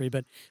ministry,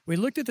 but we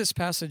looked at this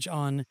passage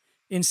in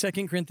 2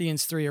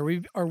 Corinthians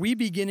 3. Are we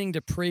beginning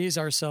to praise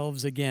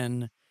ourselves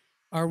again?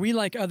 Are we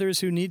like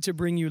others who need to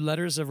bring you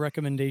letters of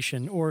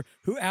recommendation, or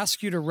who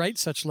ask you to write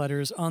such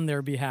letters on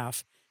their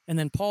behalf? And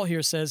then Paul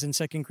here says in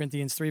 2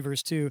 Corinthians 3,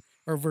 verse 2,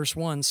 or verse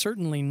 1,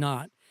 certainly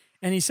not.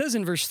 And he says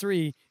in verse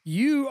 3,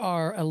 you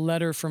are a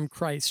letter from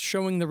Christ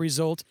showing the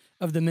result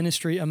of the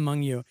ministry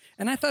among you.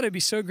 And I thought it'd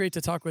be so great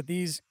to talk with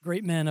these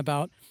great men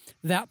about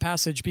that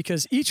passage,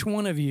 because each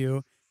one of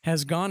you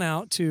has gone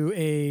out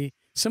to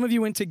some of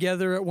you went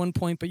together at one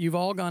point, but you've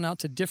all gone out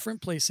to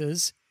different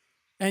places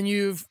and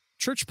you've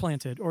church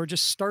planted or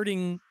just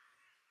starting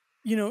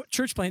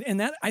church plant. And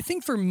that, I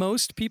think for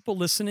most people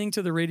listening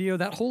to the radio,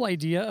 that whole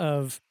idea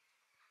of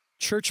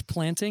church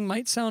planting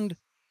might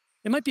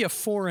be a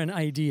foreign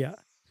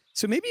idea.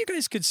 So maybe you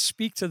guys could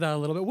speak to that a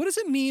little bit. What does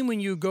it mean when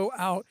you go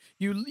out?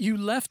 You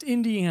left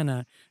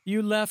Indiana,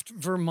 you left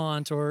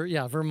Vermont,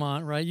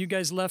 Vermont, right? You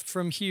guys left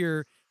from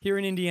here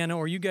in Indiana,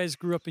 or you guys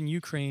grew up in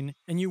Ukraine,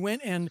 and you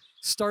went and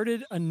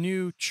started a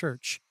new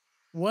church.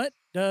 What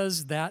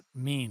does that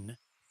mean?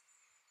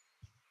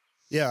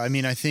 Yeah, I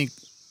mean, I think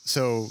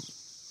so.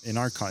 In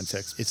our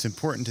context, it's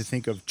important to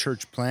think of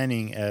church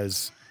planning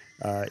as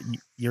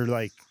you're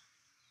like,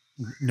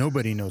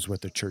 nobody knows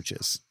what the church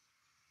is.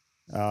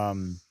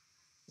 And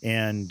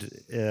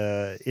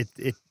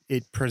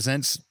it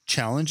presents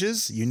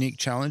challenges, unique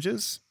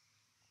challenges,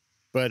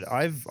 but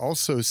I've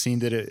also seen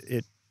that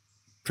it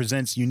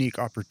presents unique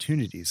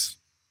opportunities,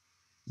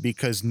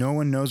 because no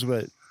one knows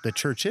what the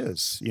church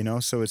is,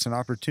 so it's an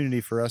opportunity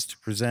for us to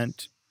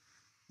present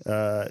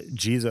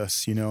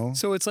Jesus,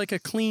 So it's like a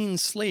clean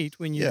slate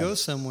when you go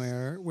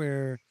somewhere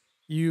where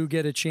you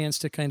get a chance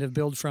to kind of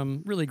build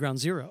from really ground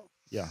zero.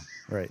 Yeah,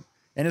 right.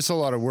 And it's a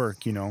lot of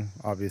work,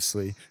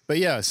 obviously. But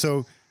yeah,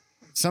 so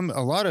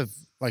a lot of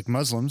like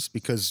Muslims,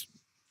 because,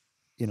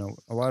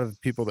 a lot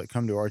of people that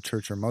come to our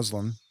church are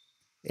Muslim,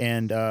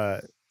 and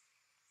they're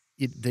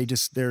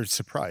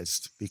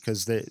surprised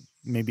because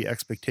maybe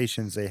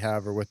expectations they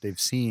have or what they've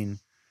seen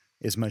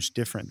is much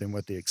different than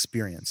what they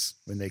experience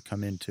when they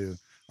come into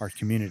our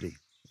community,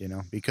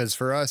 because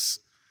for us,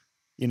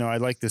 I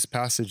like this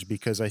passage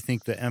because I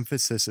think the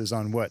emphasis is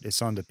on what?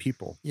 It's on the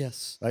people.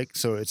 Yes.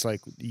 So it's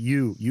like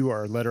you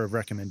are a letter of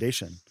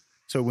recommendation.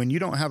 So when you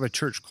don't have a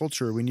church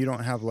culture, when you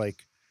don't have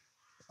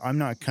I'm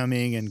not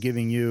coming and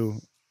giving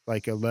you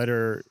like a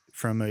letter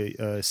from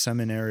a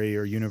seminary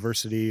or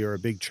university or a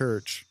big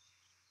church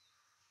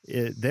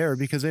there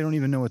because they don't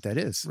even know what that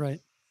is. Right.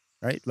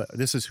 Right.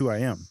 This is who I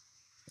am.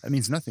 That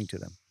means nothing to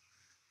them.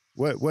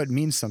 What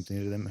means something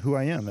to them? Who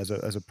I am as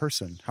a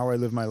person, how I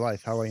live my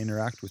life, how I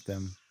interact with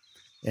them.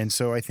 And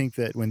so I think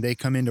that when they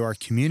come into our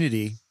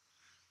community,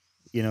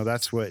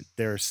 that's what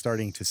they're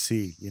starting to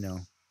see,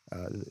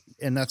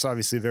 and that's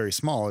obviously very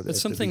small. But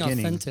something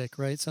authentic,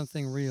 right?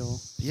 Something real.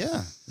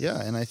 Yeah.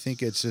 Yeah. And I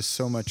think it's just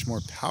so much more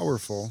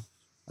powerful.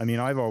 I mean,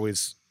 I've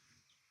always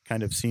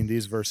kind of seen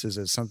these verses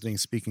as something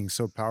speaking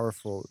so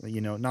powerful,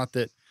 not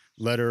that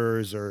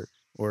letters or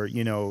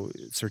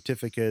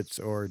certificates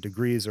or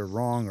degrees are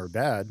wrong or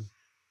bad,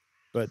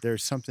 but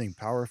there's something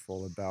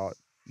powerful about,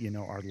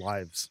 our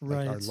lives,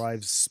 right. Like our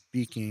lives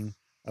speaking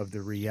of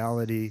the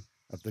reality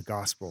of the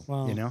gospel,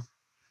 wow.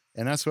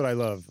 And that's what I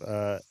love.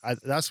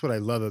 That's what I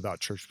love about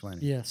church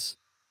planting. Yes.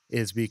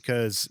 Is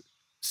because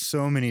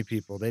so many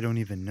people, they don't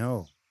even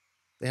know.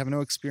 They have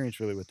no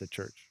experience really with the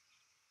church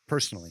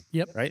personally.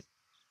 Yep. Right.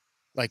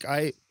 Like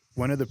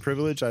one of the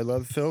privilege I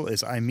love, Phil,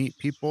 is I meet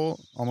people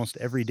almost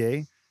every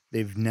day.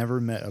 They've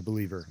never met a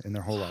believer in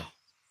their whole life,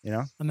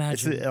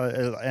 Imagine.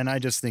 And I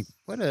just think,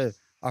 what a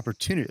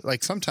opportunity.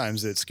 Like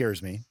sometimes it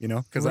scares me,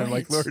 because I'm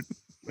like, Lord,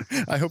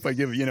 I hope I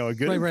give, a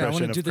good right, impression I want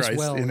to do of this Christ,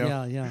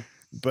 well. Yeah.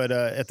 But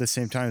at the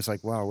same time, it's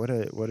like, wow, what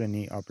a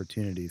neat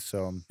opportunity.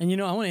 So,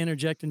 and I want to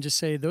interject and just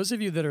say, those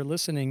of you that are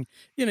listening,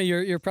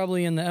 you're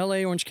probably in the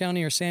LA, Orange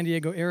County, or San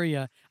Diego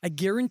area. I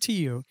guarantee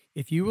you,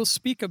 if you will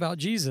speak about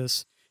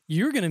Jesus,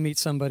 you're going to meet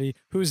somebody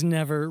who's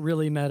never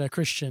really met a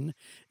Christian.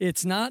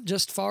 It's not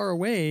just far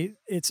away.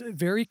 It's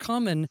very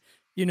common.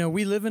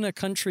 We live in a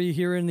country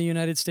here in the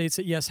United States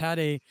that, yes, had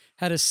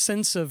a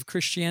sense of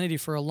Christianity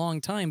for a long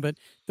time, but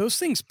those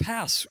things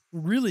pass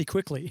really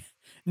quickly.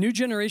 New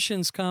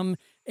generations come,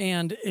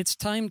 and it's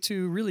time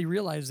to really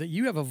realize that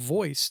you have a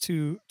voice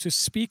to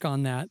speak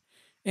on that.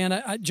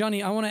 And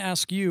Johnny, I want to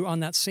ask you on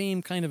that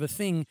same kind of a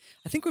thing.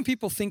 I think when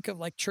people think of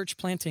like church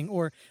planting,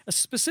 or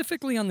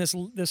specifically on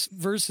this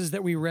verses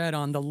that we read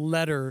on the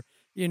letter,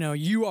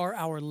 you are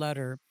our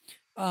letter.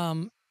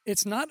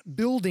 It's not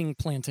building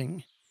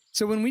planting.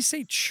 So when we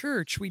say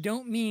church, we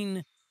don't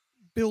mean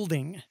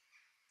building.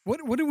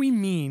 What do we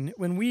mean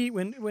when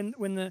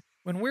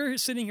we're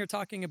sitting here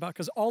talking about,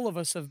 because all of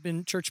us have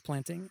been church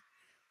planting,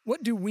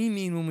 what do we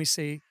mean when we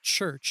say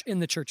church in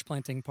the church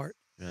planting part?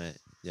 Right.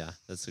 Yeah,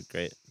 that's a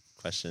great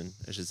question.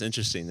 It's just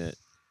interesting that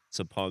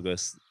Paul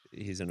goes,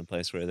 he's in a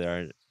place where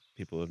there are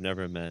people who have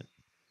never met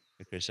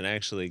a Christian. I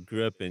actually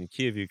grew up in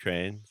Kyiv,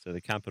 Ukraine, so the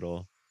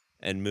capital,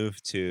 and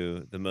moved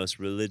to the most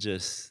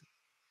religious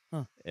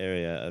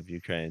area of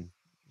Ukraine.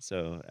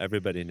 So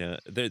everybody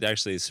it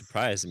actually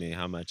surprised me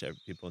how much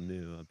people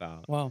knew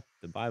about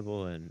the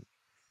Bible, and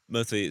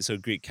mostly, so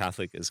Greek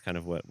Catholic is kind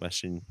of what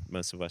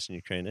most of Western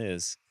Ukraine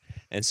is.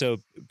 And so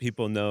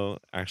people know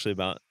actually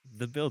about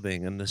the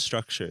building and the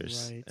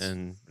structures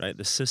and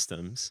the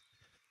systems.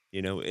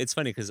 It's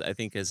funny because I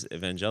think as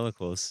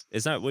evangelicals,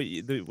 is that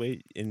the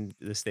way in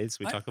the States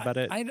we talk about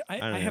it?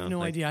 I have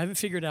no idea. I haven't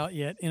figured out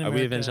yet. In America. Are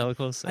we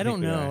evangelicals? I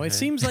don't know. It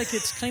seems like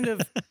it's kind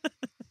of,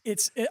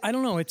 I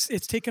don't know.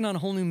 It's taken on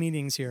whole new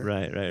meanings here.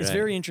 Right. It's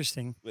very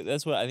interesting. But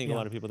that's what I think a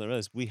lot of people don't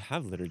realize. We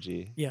have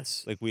liturgy.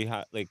 Yes. Like we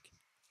have,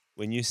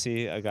 when you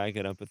see a guy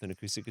get up with an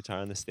acoustic guitar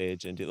on the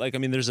stage and do,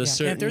 there's a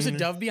certain... if there's a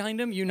dove behind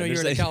him,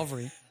 you're at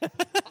Calvary.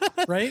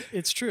 Right?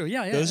 It's true.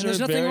 Yeah. And there's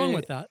nothing wrong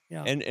with that.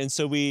 Yeah. And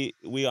so we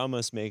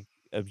almost make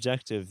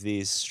objective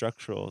these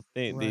structural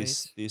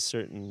things, these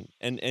certain...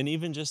 And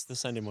even just the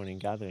Sunday morning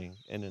gathering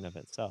in and of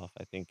itself,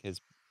 I think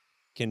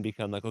can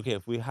become like, okay,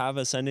 if we have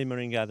a Sunday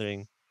morning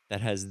gathering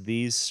that has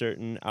these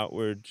certain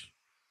outward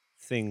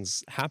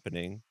things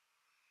happening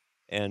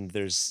and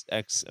there's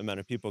X amount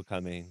of people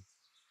coming,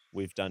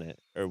 we've done it,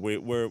 or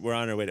we're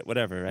on our way to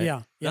whatever, right?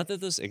 Yeah. Not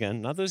that those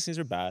things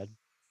are bad,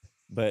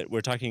 but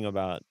we're talking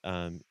about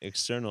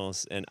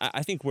externals. And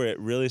I think where it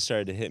really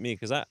started to hit me,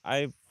 because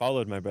I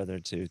followed my brother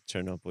to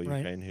Chernobyl,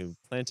 Ukraine, who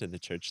planted the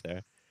church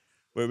there.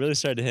 Where it really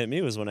started to hit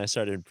me was when I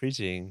started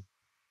preaching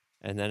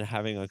and then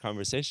having a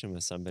conversation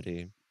with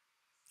somebody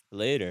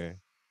later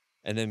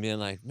and then being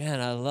like, man,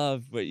 I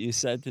love what you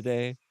said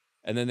today.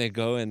 And then they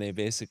go and they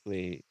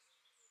basically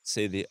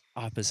say the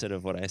opposite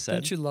of what I said.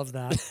 Don't you love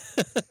that?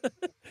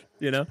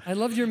 I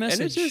loved your message.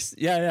 And it just,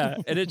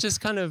 and it just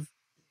kind of,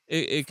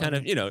 it kind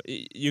of,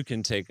 you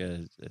can take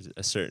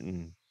a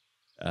certain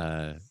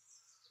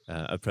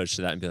approach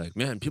to that and be like,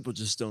 man, people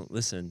just don't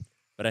listen.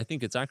 But I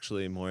think it's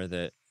actually more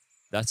that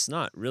that's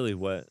not really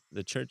what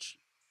the church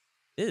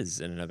is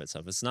in and of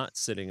itself. It's not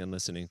sitting and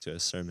listening to a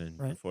sermon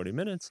for Right. 40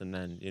 minutes and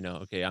then,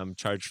 okay, I'm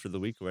charged for the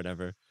week or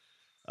whatever.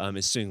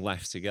 It's doing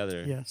life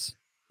together, Yes.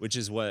 which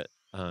is what,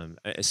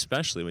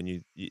 especially when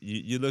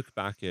you look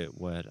back at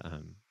what,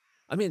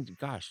 I mean,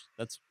 gosh,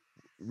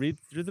 read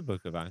through the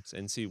book of Acts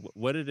and see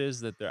what it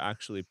is that they're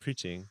actually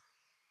preaching.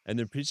 And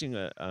they're preaching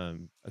a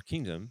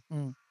kingdom,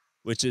 Mm.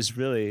 which is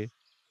really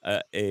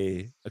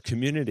a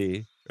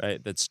community,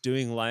 right? That's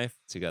doing life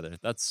together.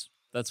 That's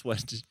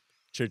what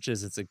church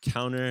is. It's a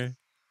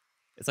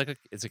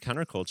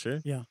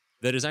counterculture. Yeah.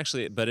 That is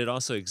actually, but it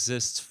also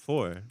exists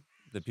for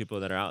the people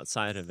that are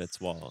outside of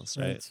its walls,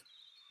 right?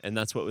 And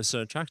that's what was so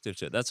attractive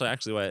to it. That's why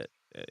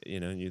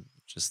you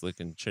just look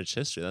in church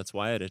history. That's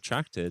why it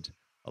attracted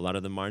a lot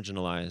of the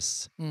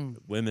marginalized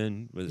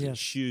women, with a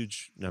Yes.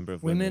 huge number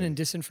of Women and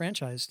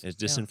disenfranchised. It's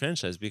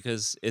disenfranchised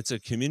because it's a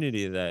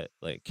community that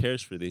like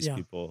cares for these Yeah.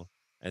 people,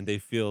 and they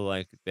feel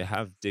like they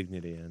have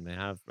dignity and they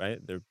have,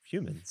 right? They're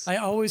humans. I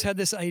always had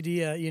this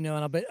idea,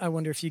 and I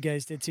wonder if you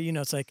guys did too.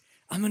 It's like,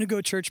 I'm going to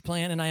go church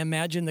plant, and I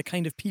imagine the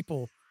kind of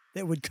people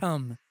that would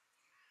come,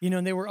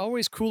 and they were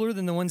always cooler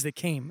than the ones that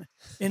came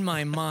in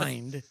my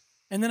mind.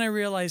 And then I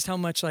realized how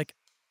much like,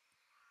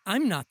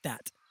 I'm not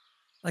that.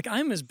 Like,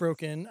 I'm as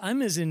broken,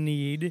 I'm as in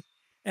need.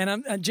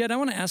 And Jed, I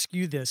want to ask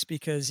you this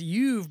because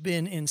you've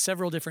been in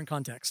several different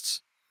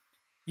contexts.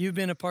 You've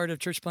been a part of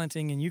church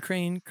planting in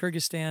Ukraine,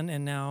 Kyrgyzstan,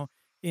 and now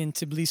in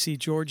Tbilisi,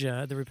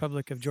 Georgia, the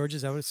Republic of Georgia.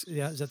 Is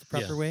that the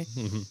proper way?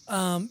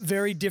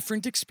 Very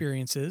different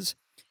experiences.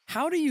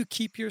 How do you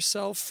keep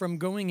yourself from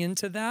going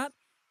into that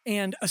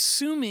and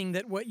assuming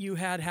that what you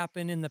had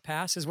happen in the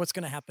past is what's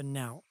going to happen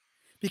now?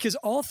 Because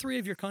all three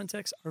of your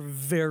contexts are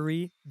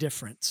very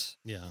different.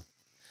 Yeah.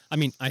 I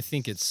mean, I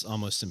think it's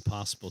almost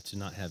impossible to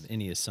not have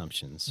any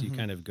assumptions. You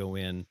kind of go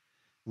in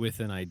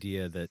with an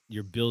idea that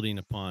you're building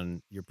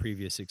upon your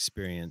previous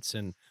experience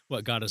and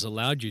what God has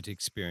allowed you to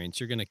experience,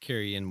 you're going to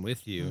carry in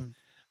with you,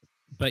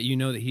 but you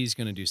know that He's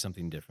going to do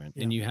something different,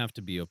 and you have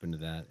to be open to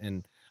that.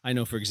 And I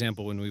know, for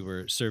example, when we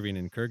were serving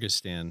in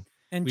Kyrgyzstan,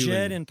 and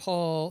Jed and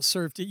Paul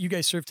you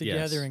guys served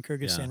together in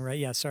Kyrgyzstan, yeah. right?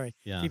 Yeah, sorry.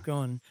 Yeah. Keep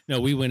going. No,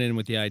 we went in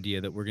with the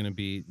idea that we're going to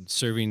be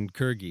serving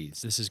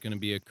Kyrgyz. This is going to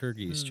be a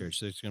Kyrgyz church.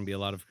 There's going to be a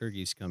lot of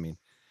Kyrgyz coming.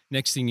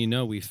 Next thing you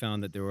know, we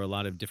found that there were a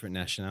lot of different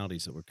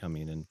nationalities that were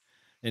coming.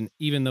 And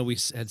even though we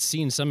had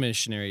seen some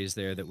missionaries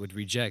there that would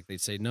reject,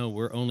 they'd say, no,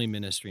 we're only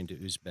ministering to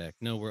Uzbek.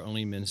 No, we're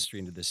only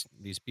ministering to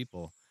these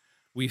people.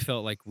 We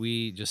felt like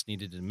we just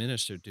needed to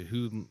minister to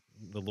whom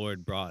the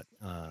Lord brought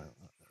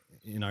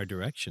in our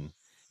direction.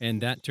 And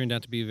that turned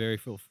out to be a very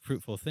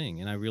fruitful thing.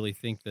 And I really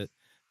think that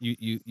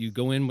you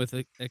go in with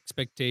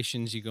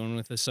expectations, you go in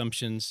with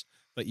assumptions,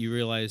 but you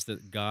realize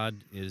that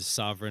God is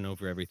sovereign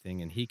over everything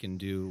and He can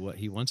do what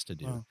He wants to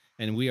do. Wow.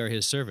 And we are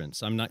His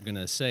servants. I'm not going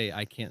to say,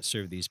 I can't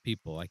serve these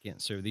people. I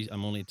can't serve these.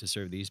 I'm only to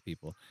serve these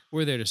people.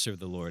 We're there to serve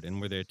the Lord,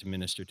 and we're there to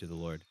minister to the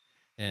Lord.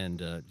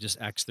 And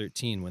just Acts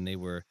 13, when they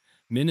were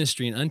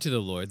ministering unto the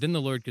Lord, then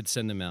the Lord could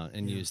send them out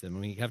and use them.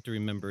 And we have to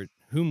remember to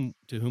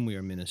whom we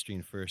are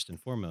ministering first and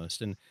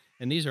foremost. And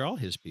these are all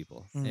His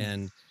people.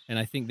 And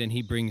I think then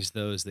He brings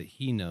those that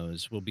He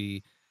knows will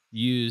be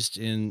used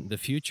in the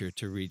future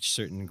to reach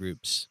certain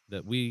groups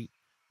that we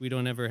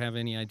don't ever have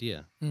any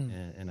idea.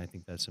 And I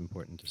think that's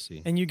important to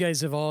see. And you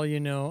guys have all,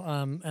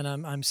 and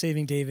I'm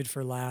saving David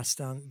for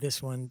last on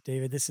this one.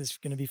 David, this is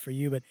going to be for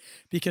you, but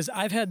because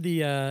I've had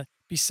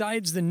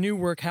besides the new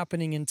work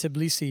happening in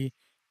Tbilisi,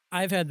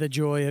 I've had the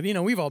joy of,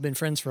 we've all been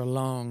friends for a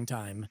long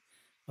time.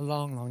 A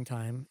long, long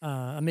time.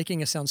 I'm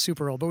making us sound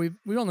super old, but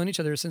we've all known each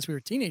other since we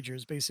were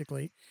teenagers,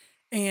 basically.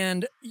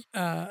 And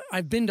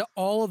I've been to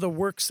all of the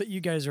works that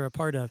you guys are a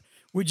part of.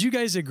 Would you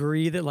guys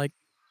agree that, like,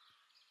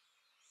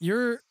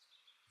 the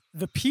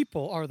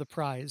people are the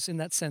prize in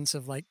that sense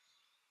of, like,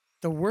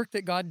 the work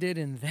that God did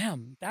in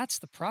them? That's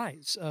the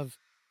prize of,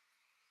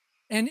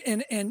 and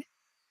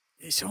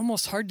it's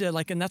almost hard to,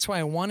 like, and that's why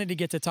I wanted to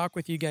get to talk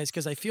with you guys,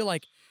 because I feel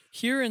like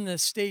here in the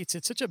States,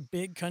 it's such a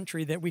big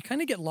country that we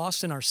kind of get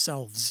lost in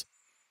ourselves.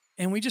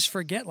 And we just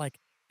forget, like,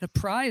 the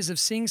prize of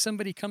seeing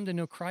somebody come to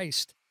know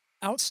Christ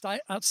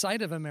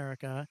outside of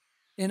America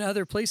in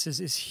other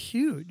places is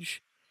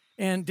huge.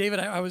 And David,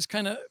 I was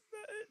kind of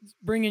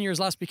bringing yours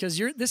last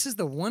because this is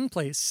the one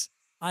place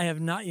I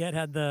have not yet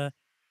had the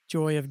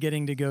joy of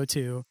getting to go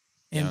to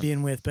and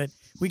being with. But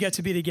we got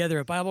to be together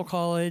at Bible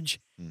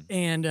college,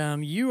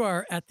 and you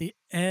are at the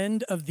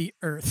end of the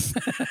earth.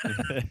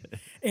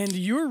 And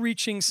you're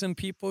reaching some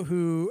people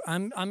who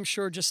I'm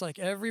sure, just like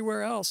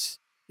everywhere else,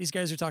 these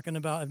guys are talking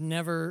about, have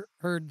never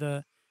heard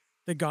the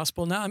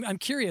gospel. Now, I'm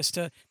curious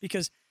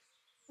because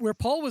where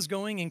Paul was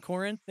going in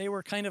Corinth, they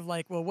were kind of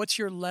like, well, what's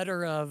your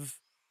letter of,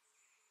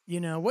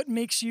 what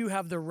makes you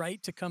have the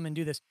right to come and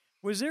do this?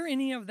 Was there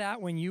any of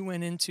that when you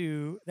went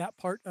into that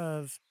part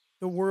of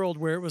the world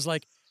where it was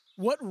like,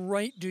 what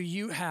right do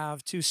you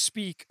have to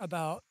speak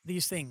about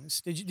these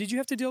things? Did you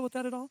have to deal with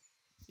that at all?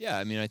 Yeah,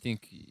 I mean, I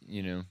think,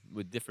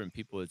 with different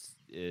people, it's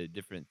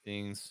different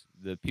things.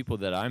 The people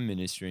that I'm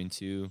ministering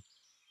to,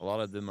 a lot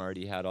of them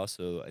already had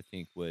also, I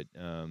think, what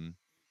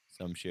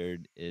some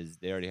shared is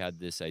they already had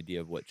this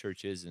idea of what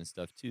church is and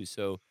stuff too.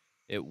 So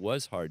it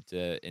was hard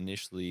to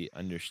initially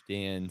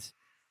understand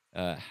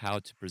how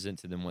to present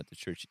to them what the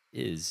church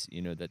is,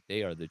 that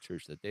they are the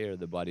church, that they are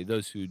the body,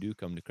 those who do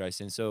come to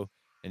Christ. And so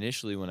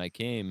initially when I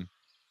came,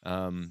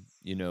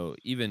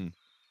 even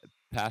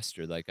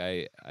pastor, like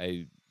I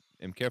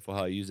am careful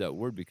how I use that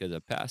word, because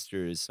a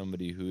pastor is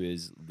somebody who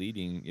is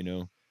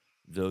leading,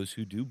 those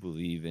who do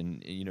believe,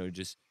 and,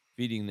 just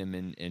feeding them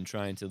and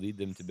trying to lead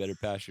them to better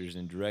pastures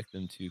and direct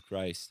them to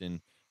Christ.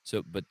 And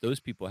so, but those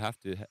people have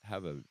to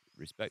have a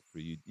respect for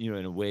you,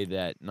 in a way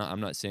that I'm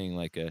not saying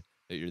like that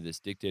you're this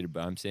dictator,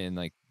 but I'm saying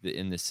like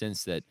in the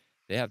sense that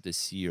they have to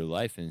see your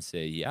life and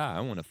say, yeah, I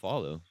want to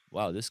follow.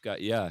 Wow, this guy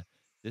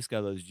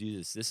loves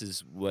Jesus. This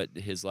is what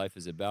his life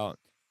is about.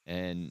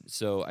 And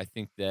so I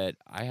think that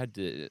I had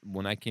to,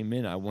 when I came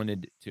in, I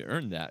wanted to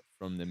earn that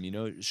from them,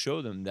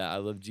 show them that I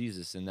love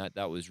Jesus and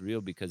that was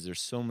real, because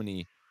there's so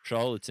many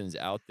charlatans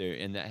out there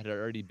and that had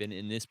already been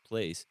in this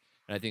place.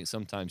 And I think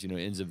sometimes,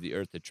 ends of the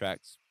earth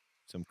attracts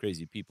some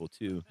crazy people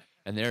too.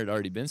 And there had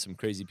already been some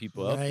crazy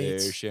people out there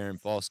sharing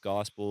false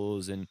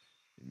gospels and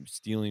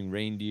stealing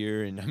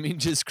reindeer, and I mean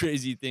just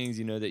crazy things,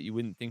 that you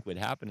wouldn't think would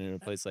happen in a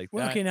place like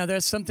that. Okay, now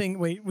that's something.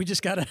 Wait, we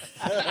just gotta.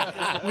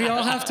 We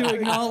all have to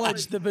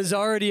acknowledge the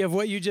bizarrety of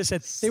what you just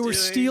said. They were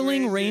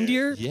stealing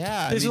reindeer.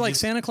 Yeah, these are like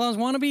Santa Claus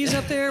wannabes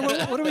up there.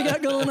 What do we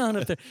got going on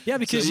up there? Yeah,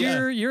 because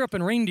you're up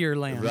in reindeer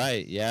land,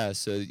 right? Yeah,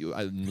 so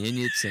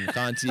Ninyats and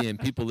Kanti and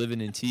people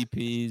living in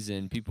teepees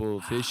and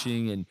people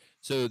fishing, and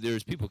so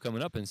there's people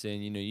coming up and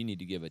saying, you need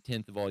to give a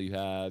tenth of all you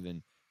have,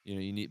 and you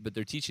need, but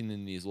they're teaching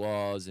them these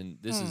laws, and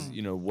this is,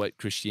 what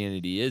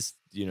Christianity is,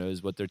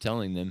 is what they're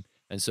telling them.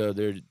 And so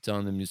they're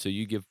telling them, so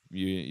you give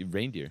you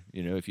reindeer,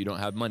 if you don't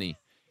have money,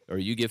 or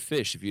you give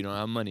fish if you don't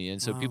have money.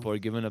 And so people are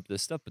giving up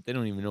this stuff, but they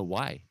don't even know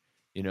why,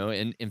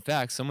 and in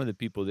fact, some of the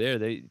people there,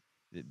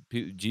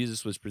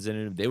 Jesus was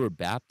presented, they were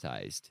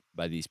baptized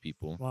by these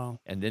people. Wow.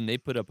 And then they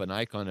put up an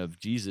icon of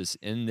Jesus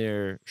in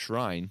their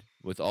shrine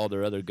with all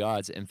their other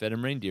gods and fed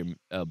them reindeer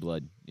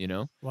blood,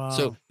 Wow.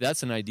 So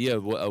that's an idea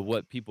of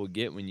what people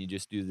get when you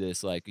just do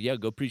this, like,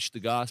 go preach the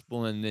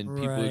gospel and then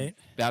people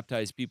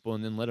baptize people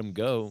and then let them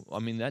go. I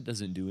mean, that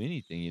doesn't do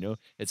anything,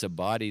 It's a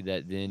body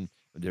that then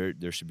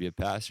there should be a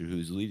pastor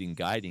who's leading,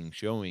 guiding,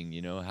 showing,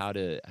 how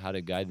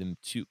to guide them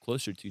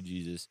closer to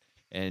Jesus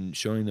and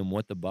showing them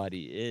what the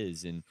body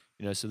is. And,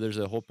 so there's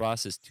a whole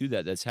process to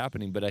that's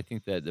happening. But I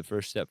think that the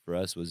first step for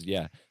us was,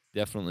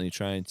 definitely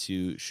trying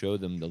to show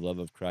them the love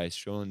of Christ,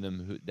 showing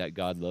them that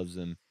God loves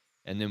them.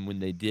 And then when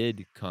they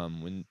did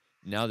come,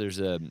 now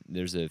there's a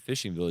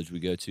fishing village we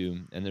go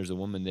to, and there's a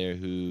woman there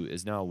who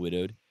is now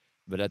widowed,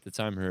 but at the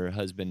time her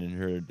husband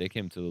and they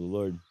came to the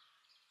Lord,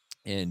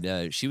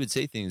 and she would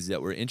say things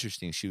that were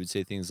interesting. She would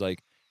say things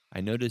like,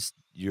 I noticed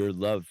your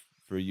love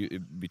for you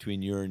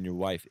between you and your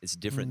wife. It's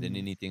different than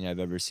anything I've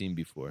ever seen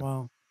before.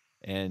 Wow.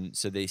 And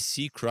so they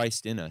see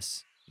Christ in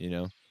us,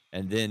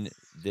 and then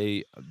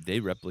they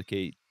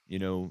replicate,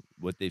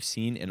 what they've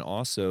seen. And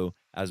also,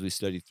 as we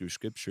study through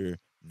Scripture,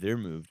 they're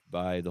moved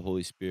by the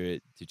Holy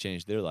Spirit to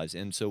change their lives.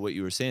 And so what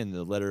you were saying,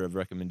 the letter of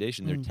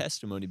recommendation, their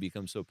testimony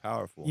becomes so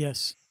powerful.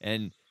 Yes.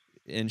 And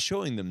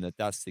showing them that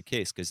that's the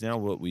case, because now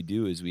what we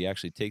do is we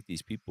actually take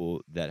these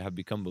people that have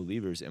become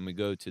believers and we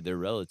go to their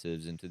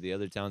relatives and to the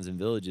other towns and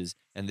villages,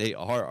 and they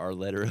are our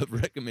letter of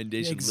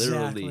recommendation,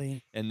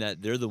 literally, and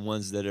that they're the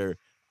ones that are.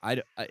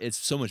 It's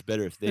so much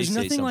better if they say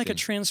something. There's nothing like a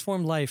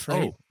transformed life,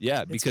 right? Oh,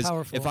 yeah, because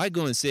powerful. If I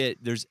go and say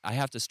it, I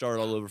have to start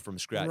all over from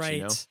scratch,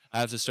 right. I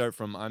have to start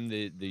from, I'm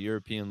the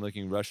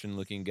European-looking,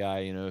 Russian-looking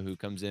guy, who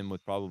comes in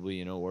with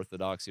probably,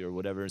 orthodoxy or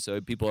whatever. So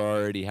people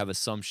already have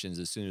assumptions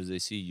as soon as they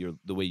see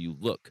the way you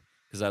look,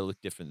 because I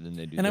look different than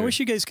they do. And I wish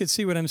you guys could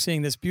see what I'm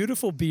seeing. This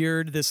beautiful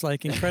beard, this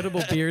like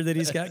incredible beard that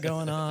he's got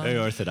going on. Very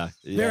orthodox.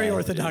 Very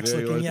orthodox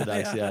looking.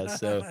 Orthodox, yeah.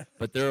 So,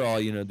 but they're all,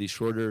 these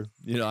shorter,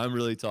 I'm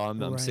really tall. I'm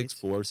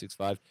 6'4",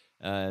 6'5".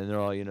 And they're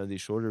all,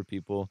 these shorter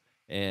people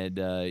and,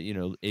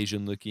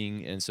 Asian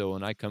looking. And so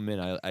when I come in,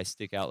 I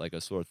stick out like a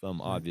sore thumb,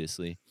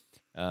 obviously.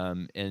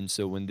 And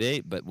so when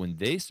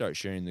they start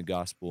sharing the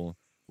gospel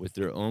with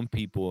their own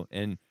people,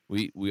 and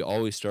we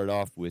always start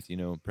off with,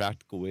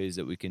 practical ways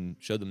that we can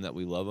show them that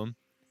we love them.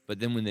 But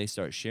then when they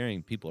start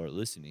sharing, people are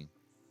listening,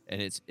 and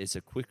it's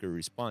a quicker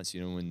response,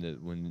 when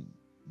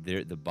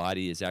the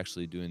body is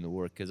actually doing the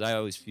work. Because I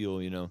always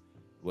feel,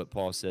 what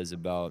Paul says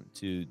about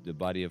to the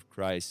body of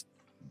Christ,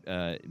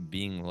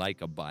 being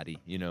like a body,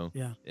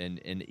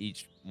 and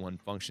each one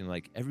function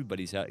like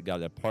everybody's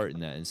got a part in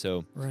that. And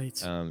so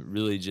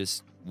really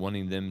just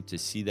wanting them to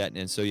see that.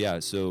 And so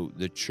so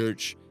the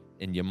church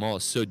in Yamal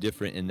is so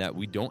different in that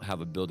we don't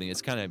have a building.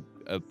 It's kind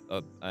of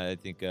I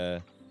think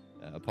a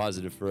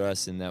positive for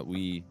us in that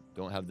we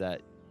don't have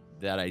that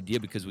idea,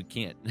 because we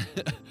can't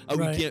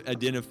we can't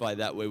identify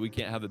that way. We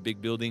can't have a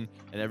big building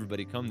and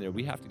everybody come there.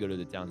 We have to go to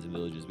the towns and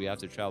villages. We have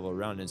to travel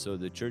around. And so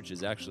the church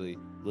is actually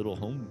little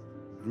home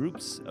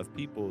groups of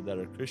people that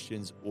are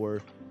Christians,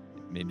 or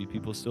maybe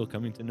people still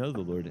coming to know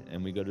the Lord,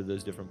 and we go to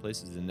those different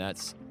places, and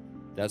that's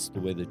the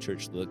way the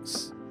church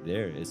looks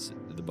there. It's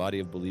the body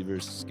of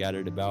believers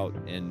scattered about,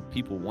 and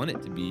people want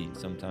it to be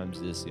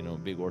sometimes this,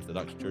 big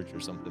Orthodox church or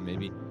something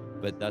maybe.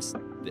 But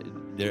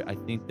I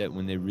think that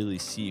when they really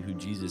see who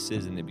Jesus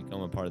is and they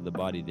become a part of the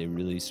body, they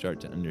really start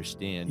to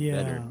understand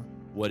better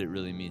what it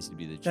really means to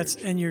be the church.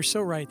 And you're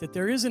so right that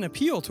there is an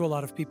appeal to a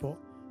lot of people.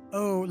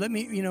 Oh,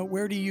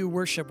 where do you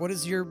worship? What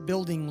does your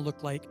building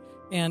look like?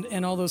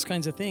 And all those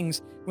kinds of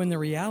things. When the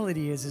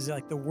reality is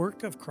like the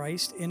work of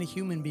Christ in a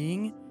human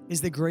being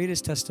is the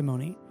greatest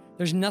testimony.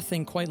 There's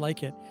nothing quite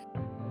like it.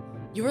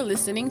 You are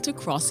listening to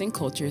Crossing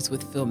Cultures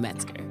with Phil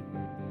Metzger.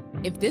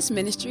 If this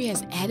ministry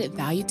has added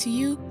value to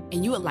you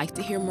and you would like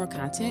to hear more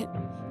content,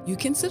 you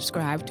can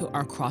subscribe to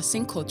our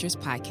Crossing Cultures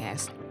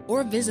podcast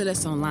or visit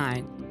us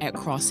online at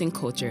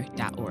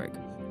crossingculture.org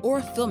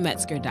or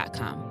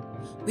philmetzger.com.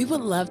 We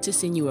would love to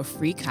send you a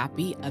free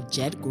copy of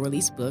Jed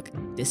Gorley's book,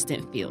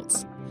 Distant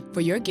Fields,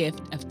 for your gift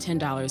of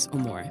 $10 or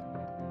more.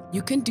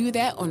 You can do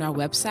that on our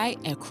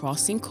website at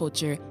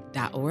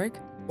crossingculture.org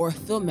or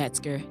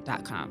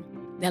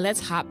philmetzger.com. Now let's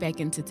hop back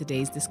into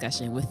today's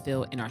discussion with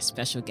Phil and our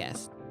special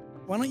guest.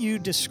 Why don't you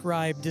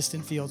describe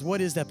Distant Fields?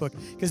 What is that book?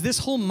 Because this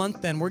whole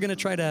month then, we're going to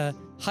try to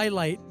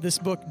highlight this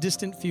book,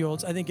 Distant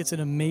Fields. I think it's an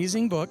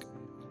amazing book.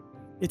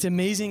 It's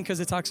amazing because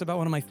it talks about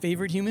one of my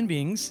favorite human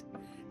beings.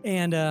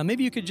 And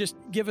maybe you could just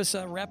give us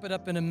wrap it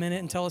up in a minute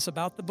and tell us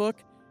about the book.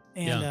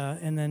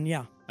 And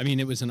then. I mean,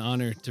 it was an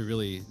honor to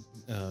really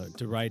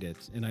to write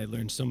it, and I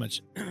learned so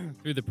much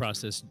through the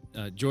process.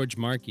 George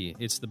Markey,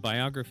 it's the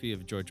biography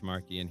of George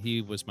Markey, and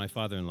he was my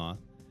father-in-law.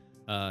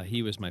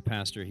 He was my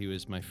pastor, he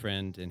was my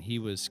friend, and he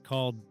was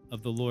called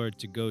of the Lord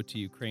to go to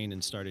Ukraine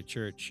and start a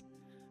church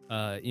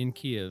in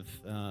Kiev,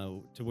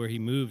 to where he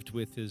moved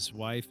with his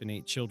wife and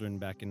 8 children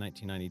back in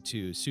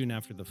 1992, soon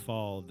after the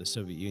fall of the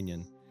Soviet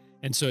Union.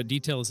 And so it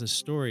details a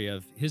story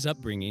of his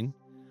upbringing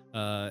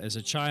as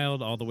a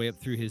child, all the way up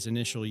through his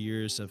initial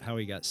years of how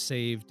he got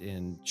saved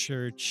in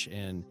church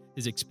and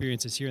his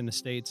experiences here in the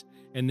States.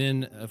 And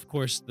then, of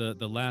course, the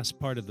last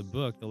part of the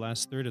book, the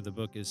last third of the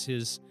book, is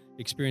his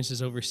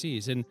experiences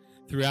overseas. And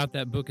throughout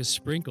that book is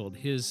sprinkled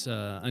his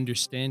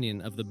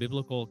understanding of the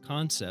biblical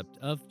concept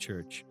of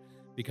church,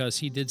 because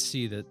he did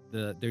see that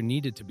there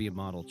needed to be a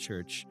model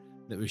church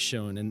that was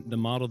shown. And the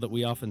model that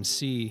we often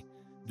see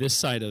this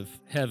side of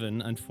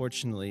heaven,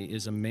 unfortunately,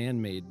 is a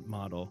man-made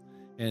model.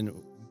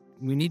 And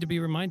we need to be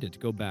reminded to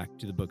go back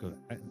to the book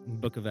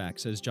of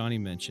Acts, as Johnny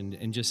mentioned,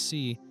 and just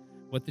see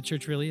what the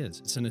church really is.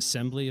 It's an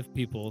assembly of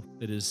people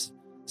that is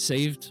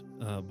saved,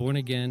 born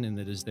again, and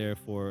that is there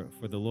for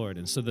the Lord.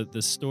 And so that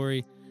the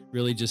story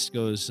really just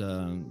goes,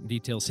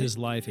 details his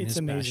life and his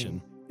amazing.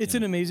 passion. It's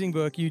an amazing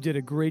book. You did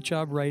a great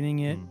job writing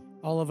it.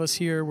 All of us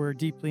here were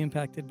deeply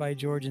impacted by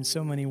George in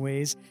so many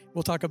ways.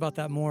 We'll talk about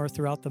that more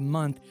throughout the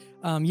month.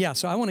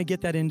 So I want to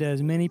get that into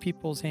as many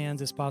people's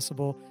hands as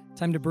possible.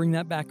 Time to bring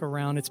that back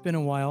around. It's been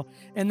a while.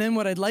 And then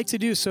what I'd like to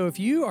do, so if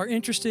you are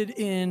interested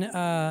in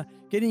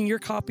getting your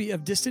copy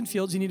of Distant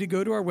Fields, you need to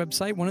go to our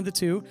website, one of the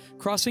two,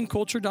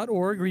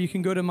 crossingculture.org, or you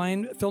can go to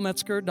mine,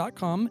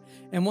 philmetzger.com,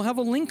 and we'll have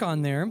a link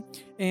on there.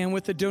 And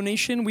with the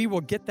donation, we will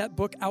get that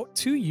book out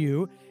to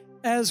you.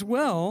 As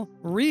well,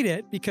 read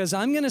it, because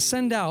I'm going to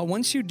send out,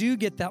 once you do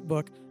get that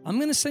book, I'm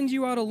going to send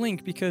you out a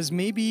link, because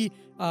maybe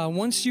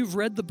once you've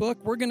read the book,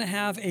 we're going to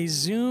have a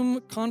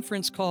Zoom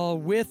conference call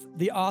with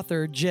the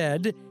author,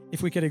 Jed,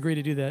 if we could agree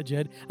to do that,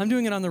 Jed. I'm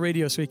doing it on the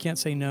radio, so he can't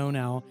say no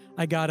now.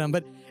 I got him.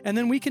 And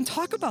then we can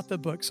talk about the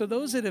book. So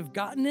those that have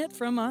gotten it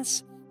from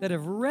us, that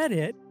have read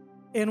it,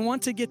 and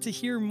want to get to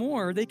hear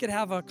more, they could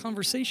have a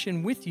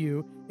conversation with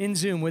you in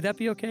Zoom. Would that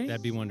be okay?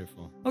 That'd be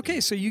wonderful.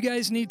 Okay, so you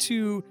guys need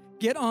to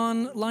get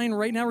online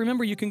right now.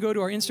 Remember, you can go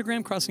to our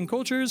Instagram, Crossing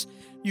Cultures.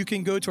 You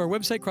can go to our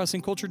website,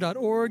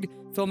 crossingculture.org,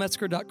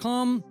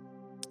 philmetzger.com.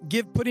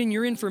 Put in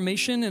your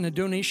information and a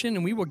donation,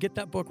 and we will get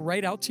that book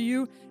right out to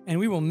you, and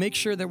we will make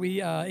sure that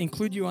we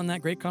include you on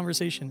that great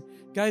conversation.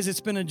 Guys,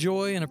 it's been a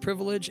joy and a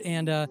privilege,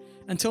 and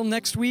until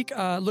next week,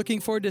 looking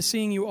forward to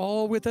seeing you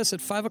all with us at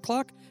 5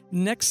 o'clock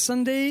next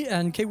Sunday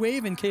on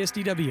K-Wave and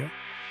KSDW.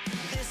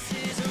 This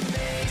is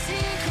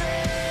amazing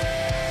grace.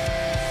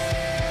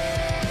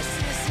 This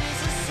is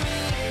the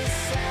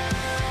sweetest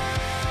sound,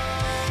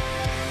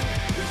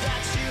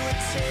 that you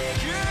would take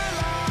your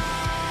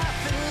life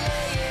and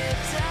lay it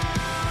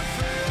down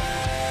for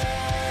us.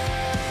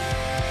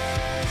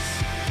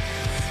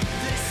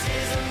 This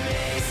is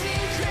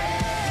amazing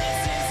grace.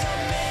 This is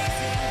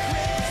amazing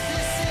grace.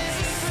 This is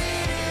the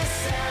sweetest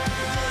sound.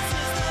 This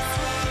is the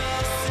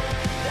sweetest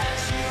sound, that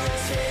you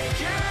would take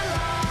your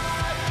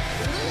life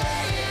and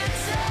lay it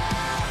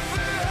down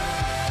for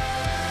us.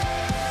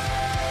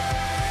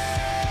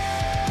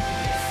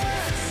 This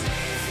is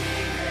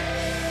amazing grace.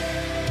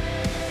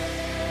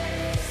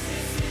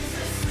 This is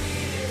the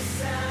sweetest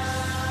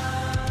sound,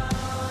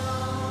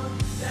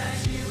 that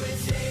you would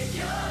take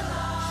your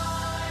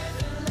life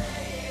and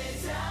lay it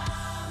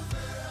down for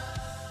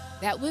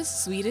us. That was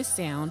Sweetest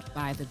Sound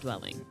by The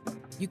Dwelling.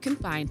 You can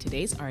find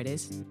today's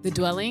artists, The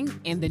Dwelling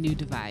and The New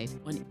Divide,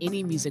 on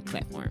any music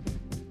platform.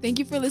 Thank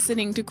you for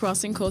listening to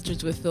Crossing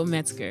Cultures with Phil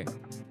Metzger.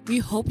 We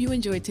hope you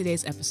enjoyed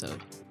today's episode.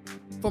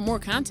 For more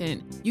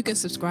content, you can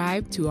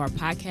subscribe to our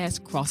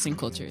podcast, Crossing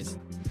Cultures.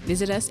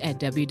 Visit us at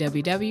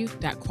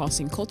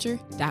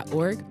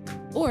www.crossingculture.org,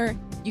 or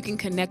you can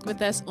connect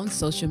with us on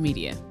social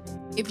media.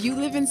 If you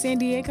live in San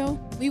Diego,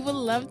 we would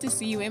love to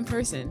see you in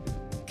person.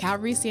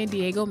 Calvary San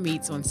Diego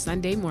meets on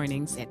Sunday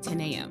mornings at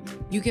 10 a.m.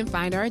 You can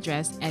find our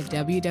address at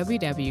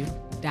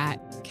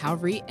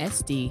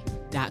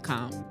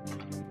www.calvarysd.com.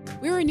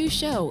 We're a new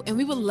show, and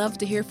we would love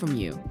to hear from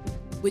you.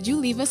 Would you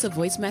leave us a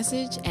voice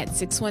message at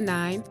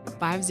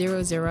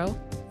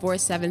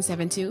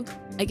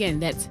 619-500-4772? Again,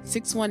 that's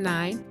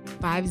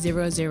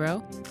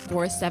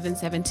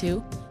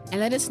 619-500-4772,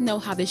 and let us know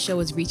how this show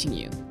is reaching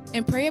you.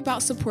 And pray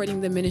about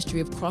supporting the ministry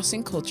of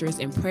Crossing Cultures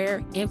in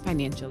prayer and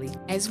financially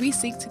as we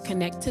seek to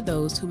connect to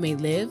those who may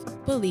live,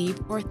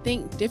 believe, or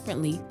think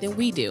differently than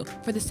we do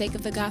for the sake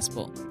of the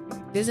gospel.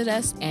 Visit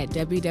us at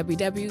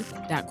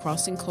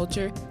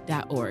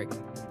www.crossingculture.org.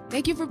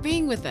 Thank you for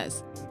being with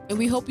us, and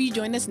we hope you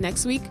join us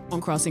next week on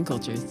Crossing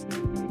Cultures.